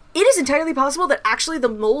possible, it is entirely possible that actually the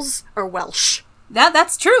moles are Welsh.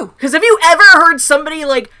 That's true. Because have you ever heard somebody,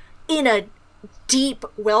 like, in a deep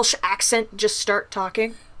Welsh accent just start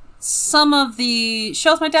talking? Some of the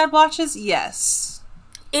shows my dad watches, yes.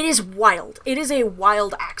 It is wild. It is a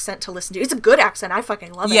wild accent to listen to. It's a good accent. I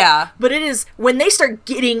fucking love it. Yeah. But it is, when they start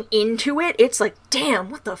getting into it, it's like, damn,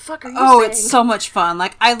 what the fuck are you saying? It's so much fun.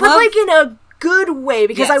 Like, I love... But, like, in a good way,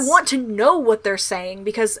 because yes. I want to know what they're saying,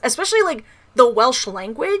 because especially, like, the Welsh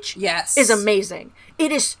language yes. is amazing.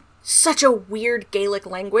 It is such a weird Gaelic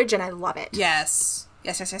language, and I love it. Yes.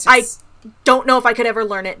 Yes. I don't know if I could ever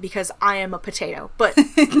learn it, because I am a potato, but...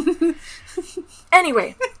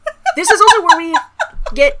 Anyway, this is also where we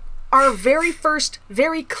get our very first,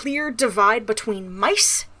 very clear divide between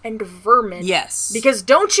mice and vermin. Yes. Because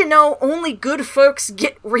don't you know, only good folks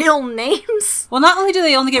get real names? Well, not only do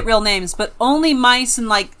they only get real names, but only mice and,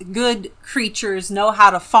 like, good creatures know how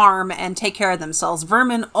to farm and take care of themselves.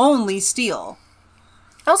 Vermin only steal.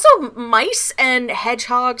 Also, mice and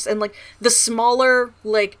hedgehogs and, like, the smaller,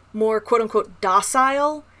 like, more quote-unquote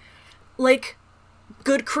docile, like,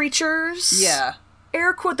 good creatures. Yeah.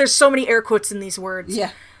 Air quote, there's so many air quotes in these words.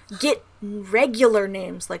 Yeah. Get regular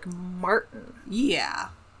names like Martin. Yeah.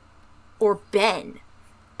 Or Ben.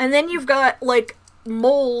 And then you've got, like,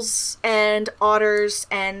 moles and otters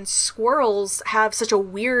and squirrels have such a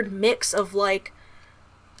weird mix of, like,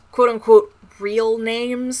 quote-unquote real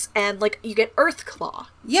names, and, like, you get Earthclaw.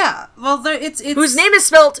 Yeah. Well, it's... whose name is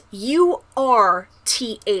spelled Urth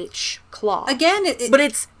Claw. Again, but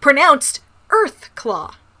it's pronounced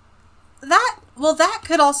Earthclaw. That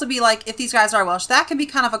could also be, like, if these guys are Welsh, that could be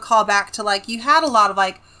kind of a callback to, like, you had a lot of,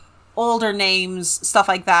 like, older names, stuff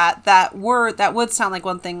like that would sound like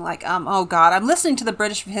one thing, like, oh god, I'm listening to the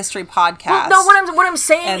British History podcast. Well, no, what I'm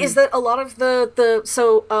saying is that a lot of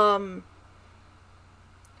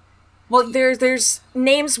well, there's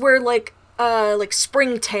names where, like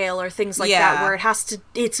Springtail or things like that, where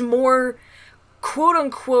it's more,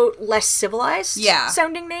 quote-unquote, less civilized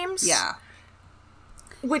sounding names. Yeah.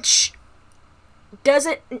 Which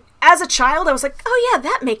doesn't... As a child, I was like, oh yeah,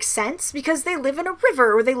 that makes sense, because they live in a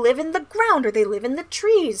river, or they live in the ground, or they live in the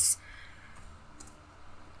trees.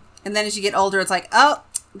 And then as you get older, it's like, oh,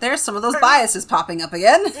 there's some of those biases popping up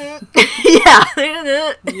again. Yeah.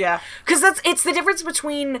 Yeah. Because it's the difference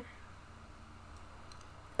between,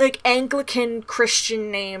 like, Anglican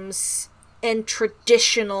Christian names and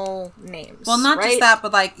traditional names. Well, not right? just that,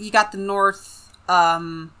 but, like, you got the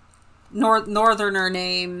northerner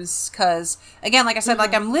names, because, again, like I said,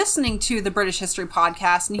 like, I'm listening to the British History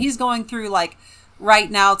podcast, and he's going through, like,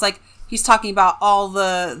 right now, it's like, he's talking about all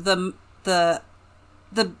the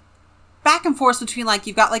back and forth between, like,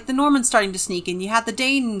 you've got, like, the Normans starting to sneak in, you had the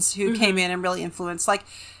Danes who came in and really influenced, like,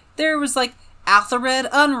 there was, like, Athelred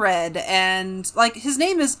Unread, and, like, his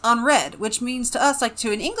name is Unread, which means to us, like,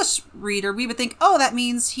 to an English reader, we would think, oh, that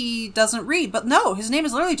means he doesn't read, but no, his name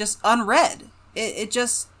is literally just Unread. It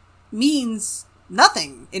just means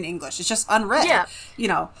nothing in English. It's just unread. Yeah. You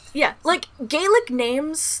know. Yeah. Like, Gaelic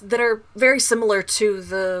names that are very similar to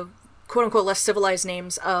the quote-unquote less civilized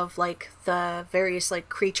names of, like, the various, like,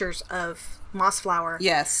 creatures of Mossflower.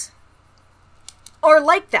 Yes. are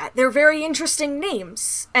like that. They're very interesting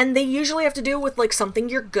names, and they usually have to do with, like, something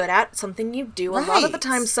you're good at, something you do. Right. A lot of the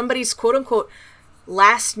time, somebody's quote-unquote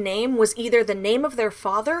last name was either the name of their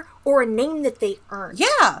father or a name that they earned.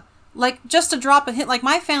 Yeah. Like, just to drop a hint, like,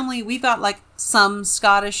 my family, we've got, like, some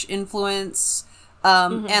Scottish influence,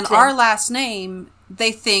 and same. our last name,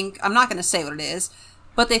 they think, I'm not going to say what it is,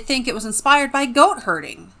 but they think it was inspired by goat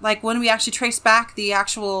herding. Like, when we actually trace back the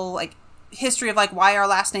actual, like, history of, like, why our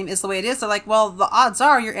last name is the way it is, they're like, well, the odds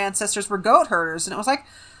are your ancestors were goat herders. And it was like,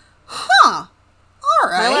 huh, all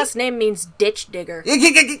right. My last name means ditch digger.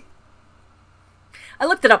 I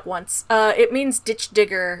looked it up once. It means ditch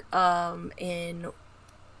digger in,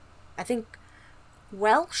 I think,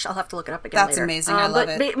 Welsh. I'll have to look it up again That's later. amazing. I love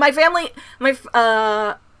it. My family,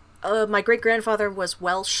 my great-grandfather was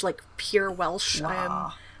Welsh, like pure Welsh.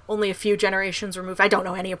 Wow. I'm only a few generations removed. I don't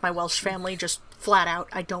know any of my Welsh family, just flat out.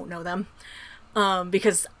 I don't know them.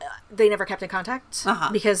 Because they never kept in contact.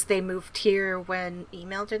 Because they moved here when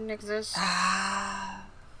email didn't exist. Yeah.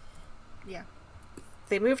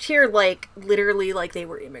 They moved here, like, literally like they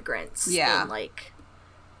were immigrants. Yeah. In, like,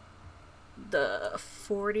 the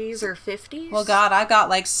 40s or 50s. Well, God, I've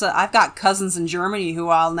got cousins in Germany who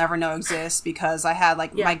I'll never know exist because I had,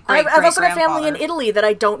 like, my great-great-grandfather. I've also got family in Italy that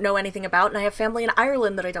I don't know anything about, and I have family in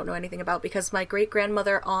Ireland that I don't know anything about because my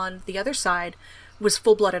great-grandmother on the other side was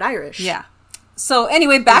full-blooded Irish. Yeah. So,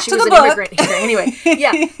 anyway, back to the book. She was an immigrant here. Anyway,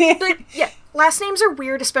 yeah. But, yeah, last names are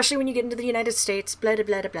weird, especially when you get into the United States. Blah, blah,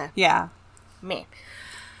 blah, blah. Yeah. Meh.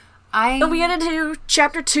 Then we get into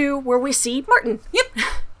chapter 2, where we see Martin. Yep.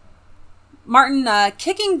 Martin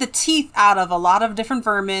kicking the teeth out of a lot of different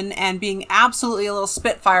vermin and being absolutely a little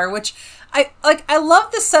spitfire, which I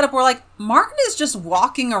love this setup where, like, Martin is just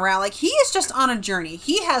walking around, like, he is just on a journey.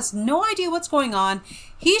 He has no idea what's going on.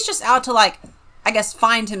 He's just out to, like, I guess,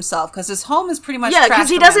 find himself, because his home is pretty much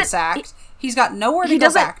trashed and ransacked. He's got nowhere to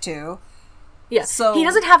go back to. Yeah, so he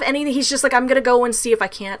doesn't have anything. He's just like, I'm gonna go and see if I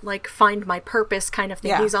can't, like, find my purpose kind of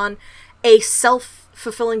thing. Yeah. He's on a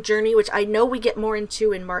self-fulfilling journey, which I know we get more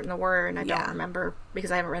into in Martin the Warrior, and I don't remember, because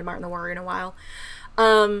I haven't read Martin the Warrior in a while.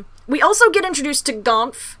 We also get introduced to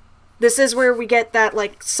Gonf. This is where we get that,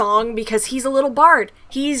 like, song, because he's a little bard.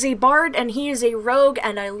 He's a bard, and he is a rogue,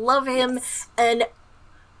 and I love him, and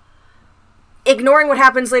ignoring what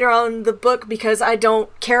happens later on in the book, because I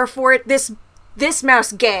don't care for it, this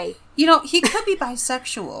mouse gay. You know, he could be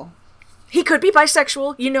bisexual. He could be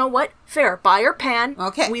bisexual. You know what? Fair. Buy or pan.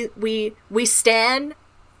 Okay. We stan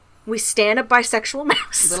a bisexual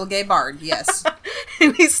mouse. Little gay bard, yes.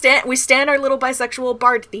 we stan our little bisexual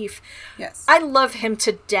bard thief. Yes. I love him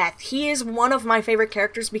to death. He is one of my favorite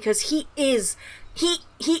characters because he is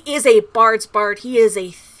a bard's bard. He is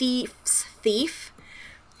a thief's thief.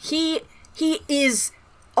 He is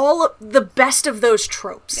all of the best of those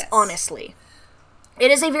tropes, honestly. It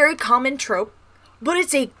is a very common trope, but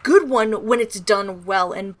it's a good one when it's done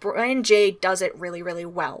well, and Brian J. does it really, really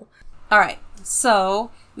well. Alright, so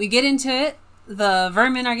we get into it. The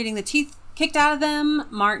vermin are getting the teeth kicked out of them.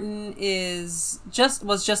 Martin was just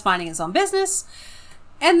minding his own business.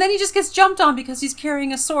 And then he just gets jumped on because he's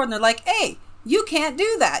carrying a sword, and they're like, hey, you can't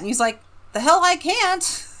do that. And he's like, the hell I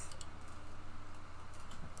can't.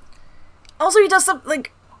 Also, he does something,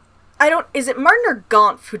 like, is it Martin or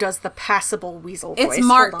Gonf who does the passable weasel voice?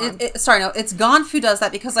 It's it's Gonf who does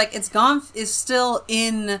that, because, like, Gonf is still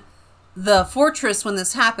in the fortress when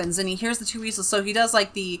this happens, and he hears the two weasels, so he does,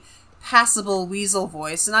 like, the passable weasel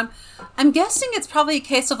voice, and I'm guessing it's probably a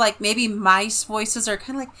case of, like, maybe mice voices are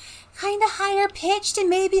kind of higher pitched and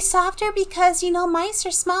maybe softer because, you know, mice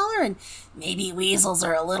are smaller, and maybe weasels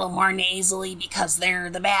are a little more nasally because they're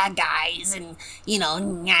the bad guys, and, you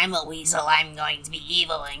know, I'm a weasel, I'm going to be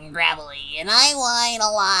evil and gravelly, and I whine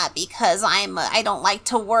a lot because I don't like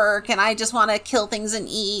to work, and I just want to kill things and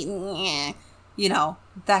eat, and, you know,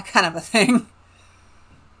 that kind of a thing.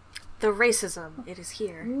 The racism, it is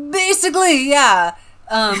here. Basically, yeah.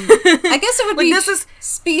 I guess it would be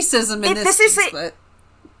speciesism in this case, but...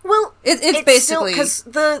 Well, it's basically... Because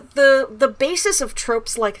the basis of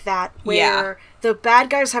tropes like that, where the bad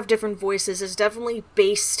guys have different voices, is definitely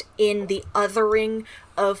based in the othering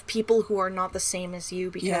of people who are not the same as you,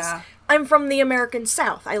 because I'm from the American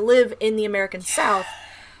South. I live in the American South,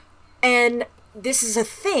 and this is a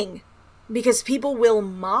thing, because people will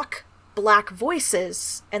mock black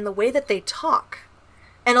voices and the way that they talk.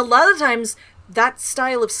 And a lot of times, that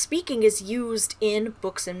style of speaking is used in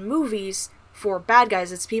books and movies for bad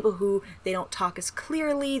guys. It's people who, they don't talk as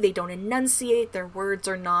clearly, they don't enunciate, their words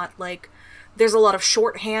are not, like, there's a lot of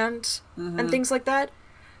shorthand and things like that.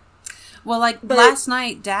 Well, like, last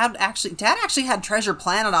night, Dad actually had Treasure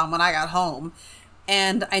Planet on when I got home,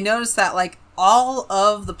 and I noticed that, like, all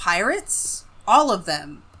of the pirates, all of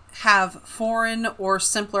them, have foreign or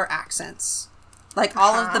simpler accents. Like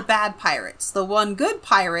all of the bad pirates. The one good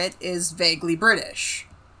pirate is vaguely British.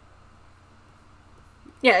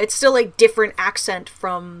 Yeah, it's still a different accent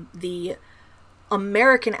from the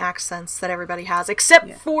American accents that everybody has,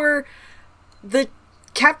 except for the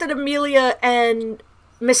Captain Amelia and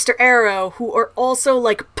Mr. Arrow, who are also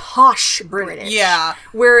like posh British. Yeah.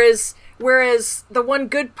 Whereas the one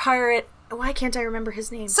good pirate, why can't I remember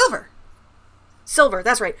his name? Silver,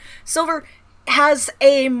 that's right. Silver has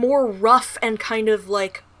a more rough and kind of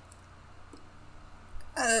like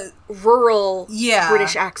rural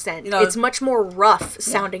British accent. You know, it's much more rough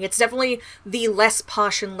sounding. It's definitely the less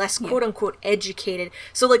posh and less quote unquote educated.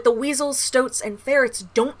 So like the weasels, stoats, and ferrets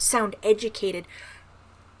don't sound educated.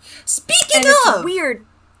 Speaking of, it's weird.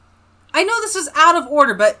 I know this is out of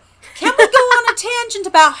order, but can we go on a tangent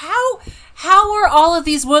about how are all of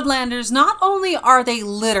these woodlanders, not only are they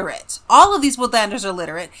literate, all of these woodlanders are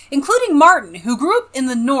literate, including Martin, who grew up in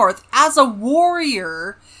the north as a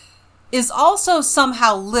warrior, is also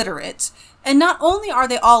somehow literate. And not only are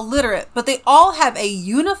they all literate, but they all have a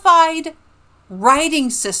unified writing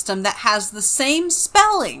system that has the same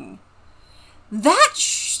spelling. That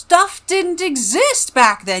stuff didn't exist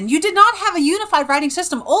back then. You did not have a unified writing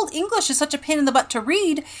system. Old English is such a pain in the butt to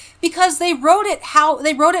read because they wrote it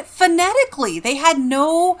phonetically. They had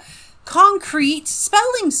no concrete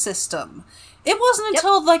spelling system. It wasn't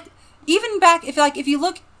until even back if you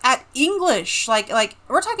look at English, like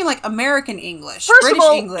we're talking like American English, First British of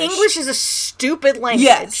all, English. English is a stupid language.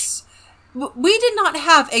 Yes. We did not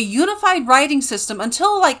have a unified writing system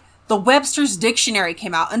until like the Webster's Dictionary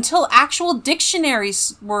came out, until actual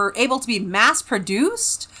dictionaries were able to be mass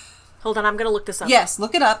produced. Hold on, I'm gonna look this up. Yes,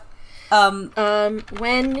 look it up.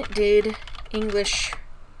 When did English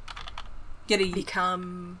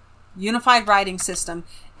become unified writing system?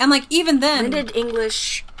 And like even then, when did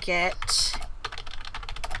English get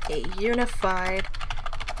a unified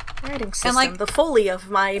writing system? And the Foley of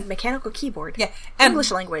my mechanical keyboard. Yeah,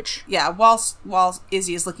 English language. Yeah, while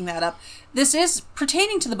Izzy is looking that up, this is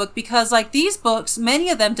pertaining to the book because like these books, many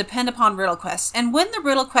of them depend upon riddle quests, and when the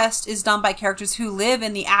riddle quest is done by characters who live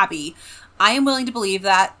in the Abbey, I am willing to believe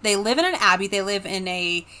that they live in an abbey, they live in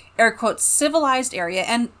a air quotes civilized area,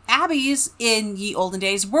 and abbeys in ye olden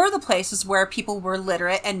days were the places where people were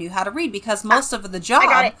literate and knew how to read because most of the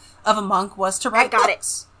job of a monk was to write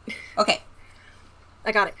books. Okay.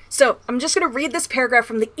 I got it. So, I'm just going to read this paragraph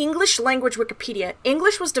from the English language Wikipedia.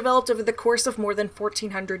 English was developed over the course of more than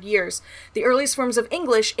 1,400 years. The earliest forms of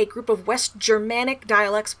English, a group of West Germanic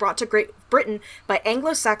dialects brought to Great Britain by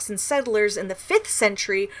Anglo-Saxon settlers in the 5th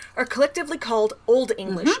century, are collectively called Old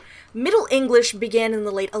English. Mm-hmm. Middle English began in the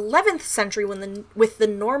late 11th century with the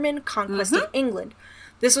Norman conquest of England.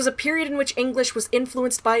 This was a period in which English was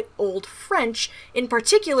influenced by Old French, in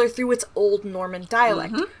particular through its Old Norman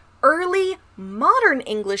dialect. Early modern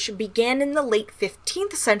English began in the late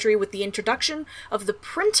 15th century with the introduction of the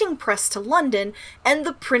printing press to London and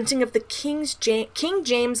the printing of the King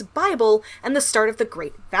James Bible and the start of the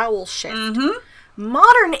Great Vowel Shift.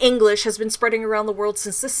 Modern English has been spreading around the world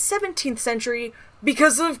since the 17th century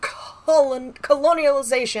because of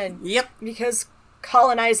colonialization. Yep. Because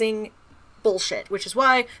colonizing bullshit, which is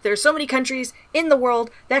why there are so many countries in the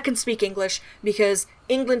world that can speak English, because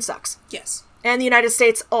England sucks. Yes. And the United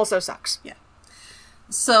States also sucks. Yeah.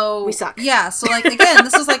 So we suck. Yeah. So like again,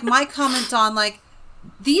 this is like my comment on like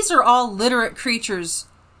these are all literate creatures,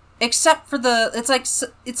 except for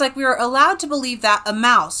it's like we are allowed to believe that a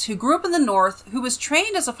mouse who grew up in the north, who was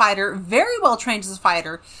trained as a fighter, very well trained as a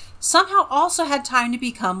fighter, somehow also had time to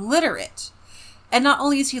become literate. And not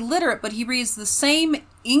only is he literate, but he reads the same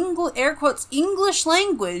air quotes English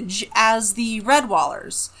language as the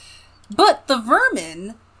Redwallers. But the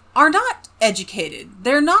vermin are not educated.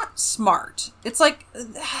 They're not smart. It's like,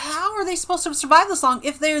 how are they supposed to survive this long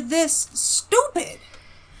if they're this stupid?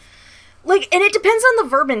 Like, and it depends on the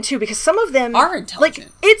vermin, too, because some of them are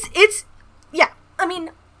intelligent. Like, it's yeah, I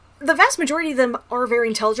mean, the vast majority of them are very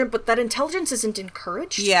intelligent, but that intelligence isn't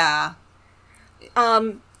encouraged. Yeah.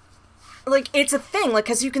 Like, it's a thing, like,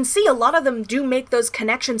 because you can see a lot of them do make those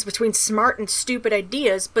connections between smart and stupid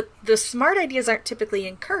ideas, but the smart ideas aren't typically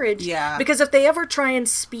encouraged. Yeah. Because if they ever try and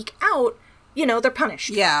speak out, you know, they're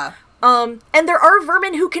punished. Yeah. And there are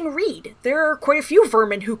vermin who can read. There are quite a few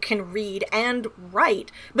vermin who can read and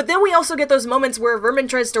write. But then we also get those moments where a vermin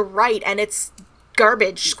tries to write and it's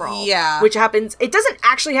garbage scrawl. Yeah. Which happens, it doesn't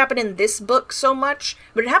actually happen in this book so much,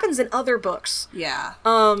 but it happens in other books. Yeah.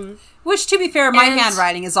 Which, to be fair, my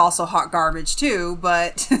handwriting is also hot garbage too,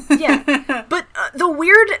 but... Yeah. But the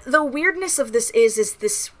weirdness of this is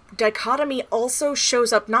this dichotomy also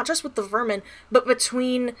shows up not just with the vermin, but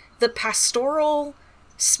between the pastoral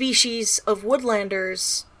species of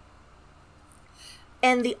woodlanders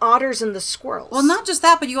and the otters and the squirrels. Well, not just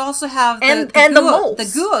that, but you also have the moles.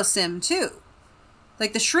 The Guosim, too.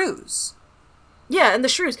 Like the shrews. Yeah, and the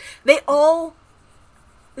shrews. They all...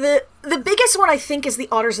 The biggest one, I think, is the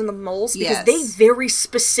otters and the moles, because they very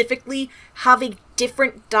specifically have a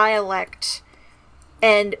different dialect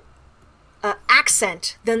and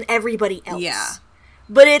accent than everybody else. Yeah.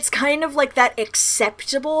 But it's kind of like that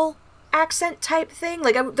acceptable accent type thing.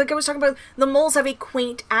 Like I was talking about, the moles have a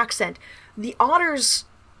quaint accent. The otters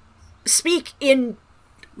speak in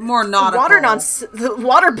more nautical. The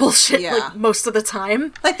water bullshit, like, most of the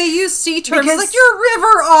time. Like, they use sea terms, like, you're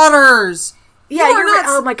river otters! Yeah, you're right.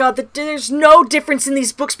 Oh my god, there's no difference in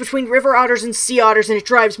these books between river otters and sea otters, and it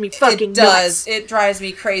drives me fucking nuts. It drives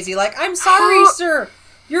me crazy. Like, I'm sorry, sir.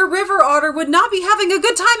 Your river otter would not be having a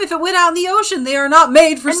good time if it went out in the ocean. They are not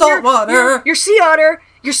made for salt water. Your sea otter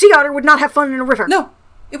would not have fun in a river. No,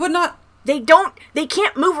 it would not. They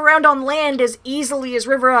can't move around on land as easily as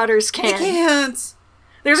river otters can. They can't.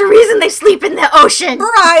 There's a reason they sleep in the ocean.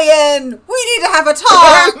 Brian, we need to have a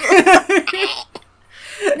talk.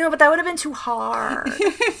 No, but that would have been too hard.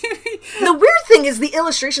 The weird thing is the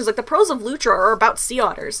illustrations, like the Pearls of Lutra, are about sea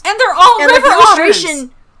otters. And they're all river otters.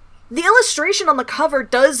 The illustration on the cover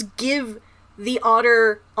does give the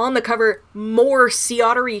otter on the cover more sea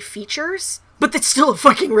ottery features, but it's still a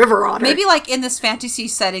fucking river otter. Maybe, like, in this fantasy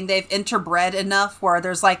setting, they've interbred enough where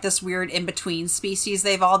there's, like, this weird in-between species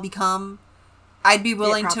they've all become. I'd be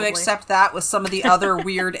willing to accept that with some of the other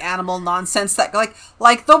weird animal nonsense that,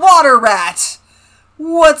 like the water rat.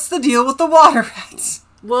 What's the deal with the water rats?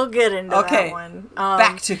 We'll get into that one.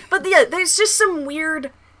 Back to... But yeah, there's just some weird...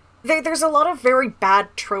 There's a lot of very bad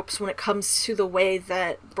tropes when it comes to the way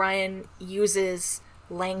that Brian uses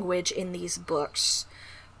language in these books.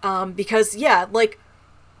 Because, yeah, like...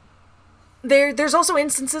 There's also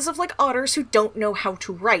instances of, like, otters who don't know how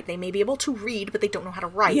to write. They may be able to read, but they don't know how to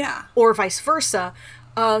write. Yeah. Or vice versa.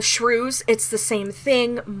 Shrews, it's the same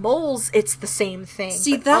thing. Moles, it's the same thing.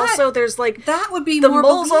 See, but also there's, like... That would be the more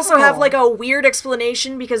moles believable. also have, like, a weird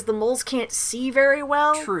explanation because the moles can't see very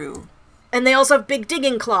well. True. And they also have big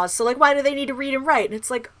digging claws, so, like, why do they need to read and write? And it's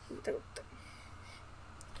like...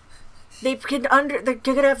 They could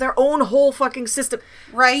have their own whole fucking system.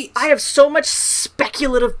 Right. I have so much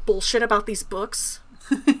speculative bullshit about these books.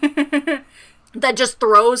 That just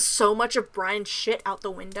throws so much of Brian's shit out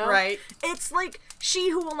the window. Right. It's like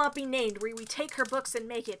She Who Will Not Be Named, where we take her books and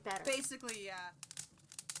make it better. Basically, yeah.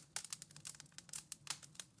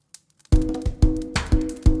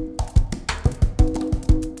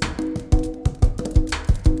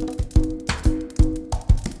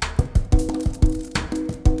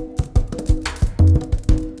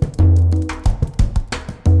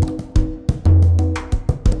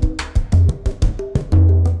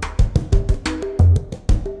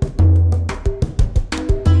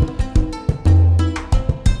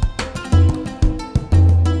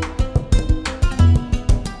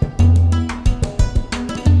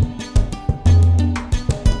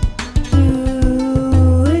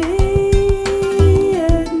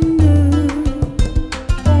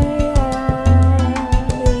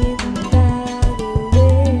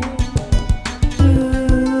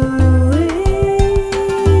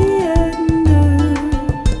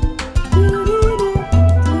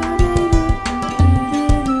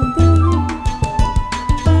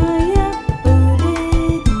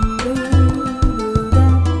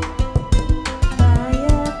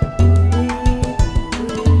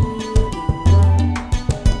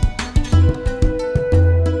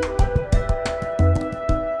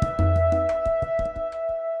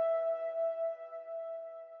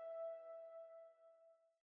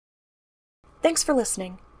 Thanks for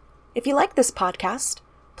listening. If you like this podcast,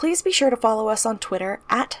 please be sure to follow us on Twitter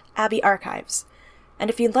 @AbbeyArchives. And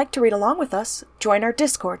if you'd like to read along with us, join our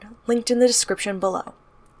Discord, linked in the description below.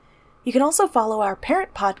 You can also follow our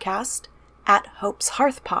parent podcast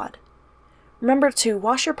 @HopesHearthPod. Remember to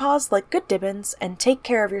wash your paws like good Dibbins and take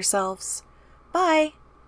care of yourselves. Bye!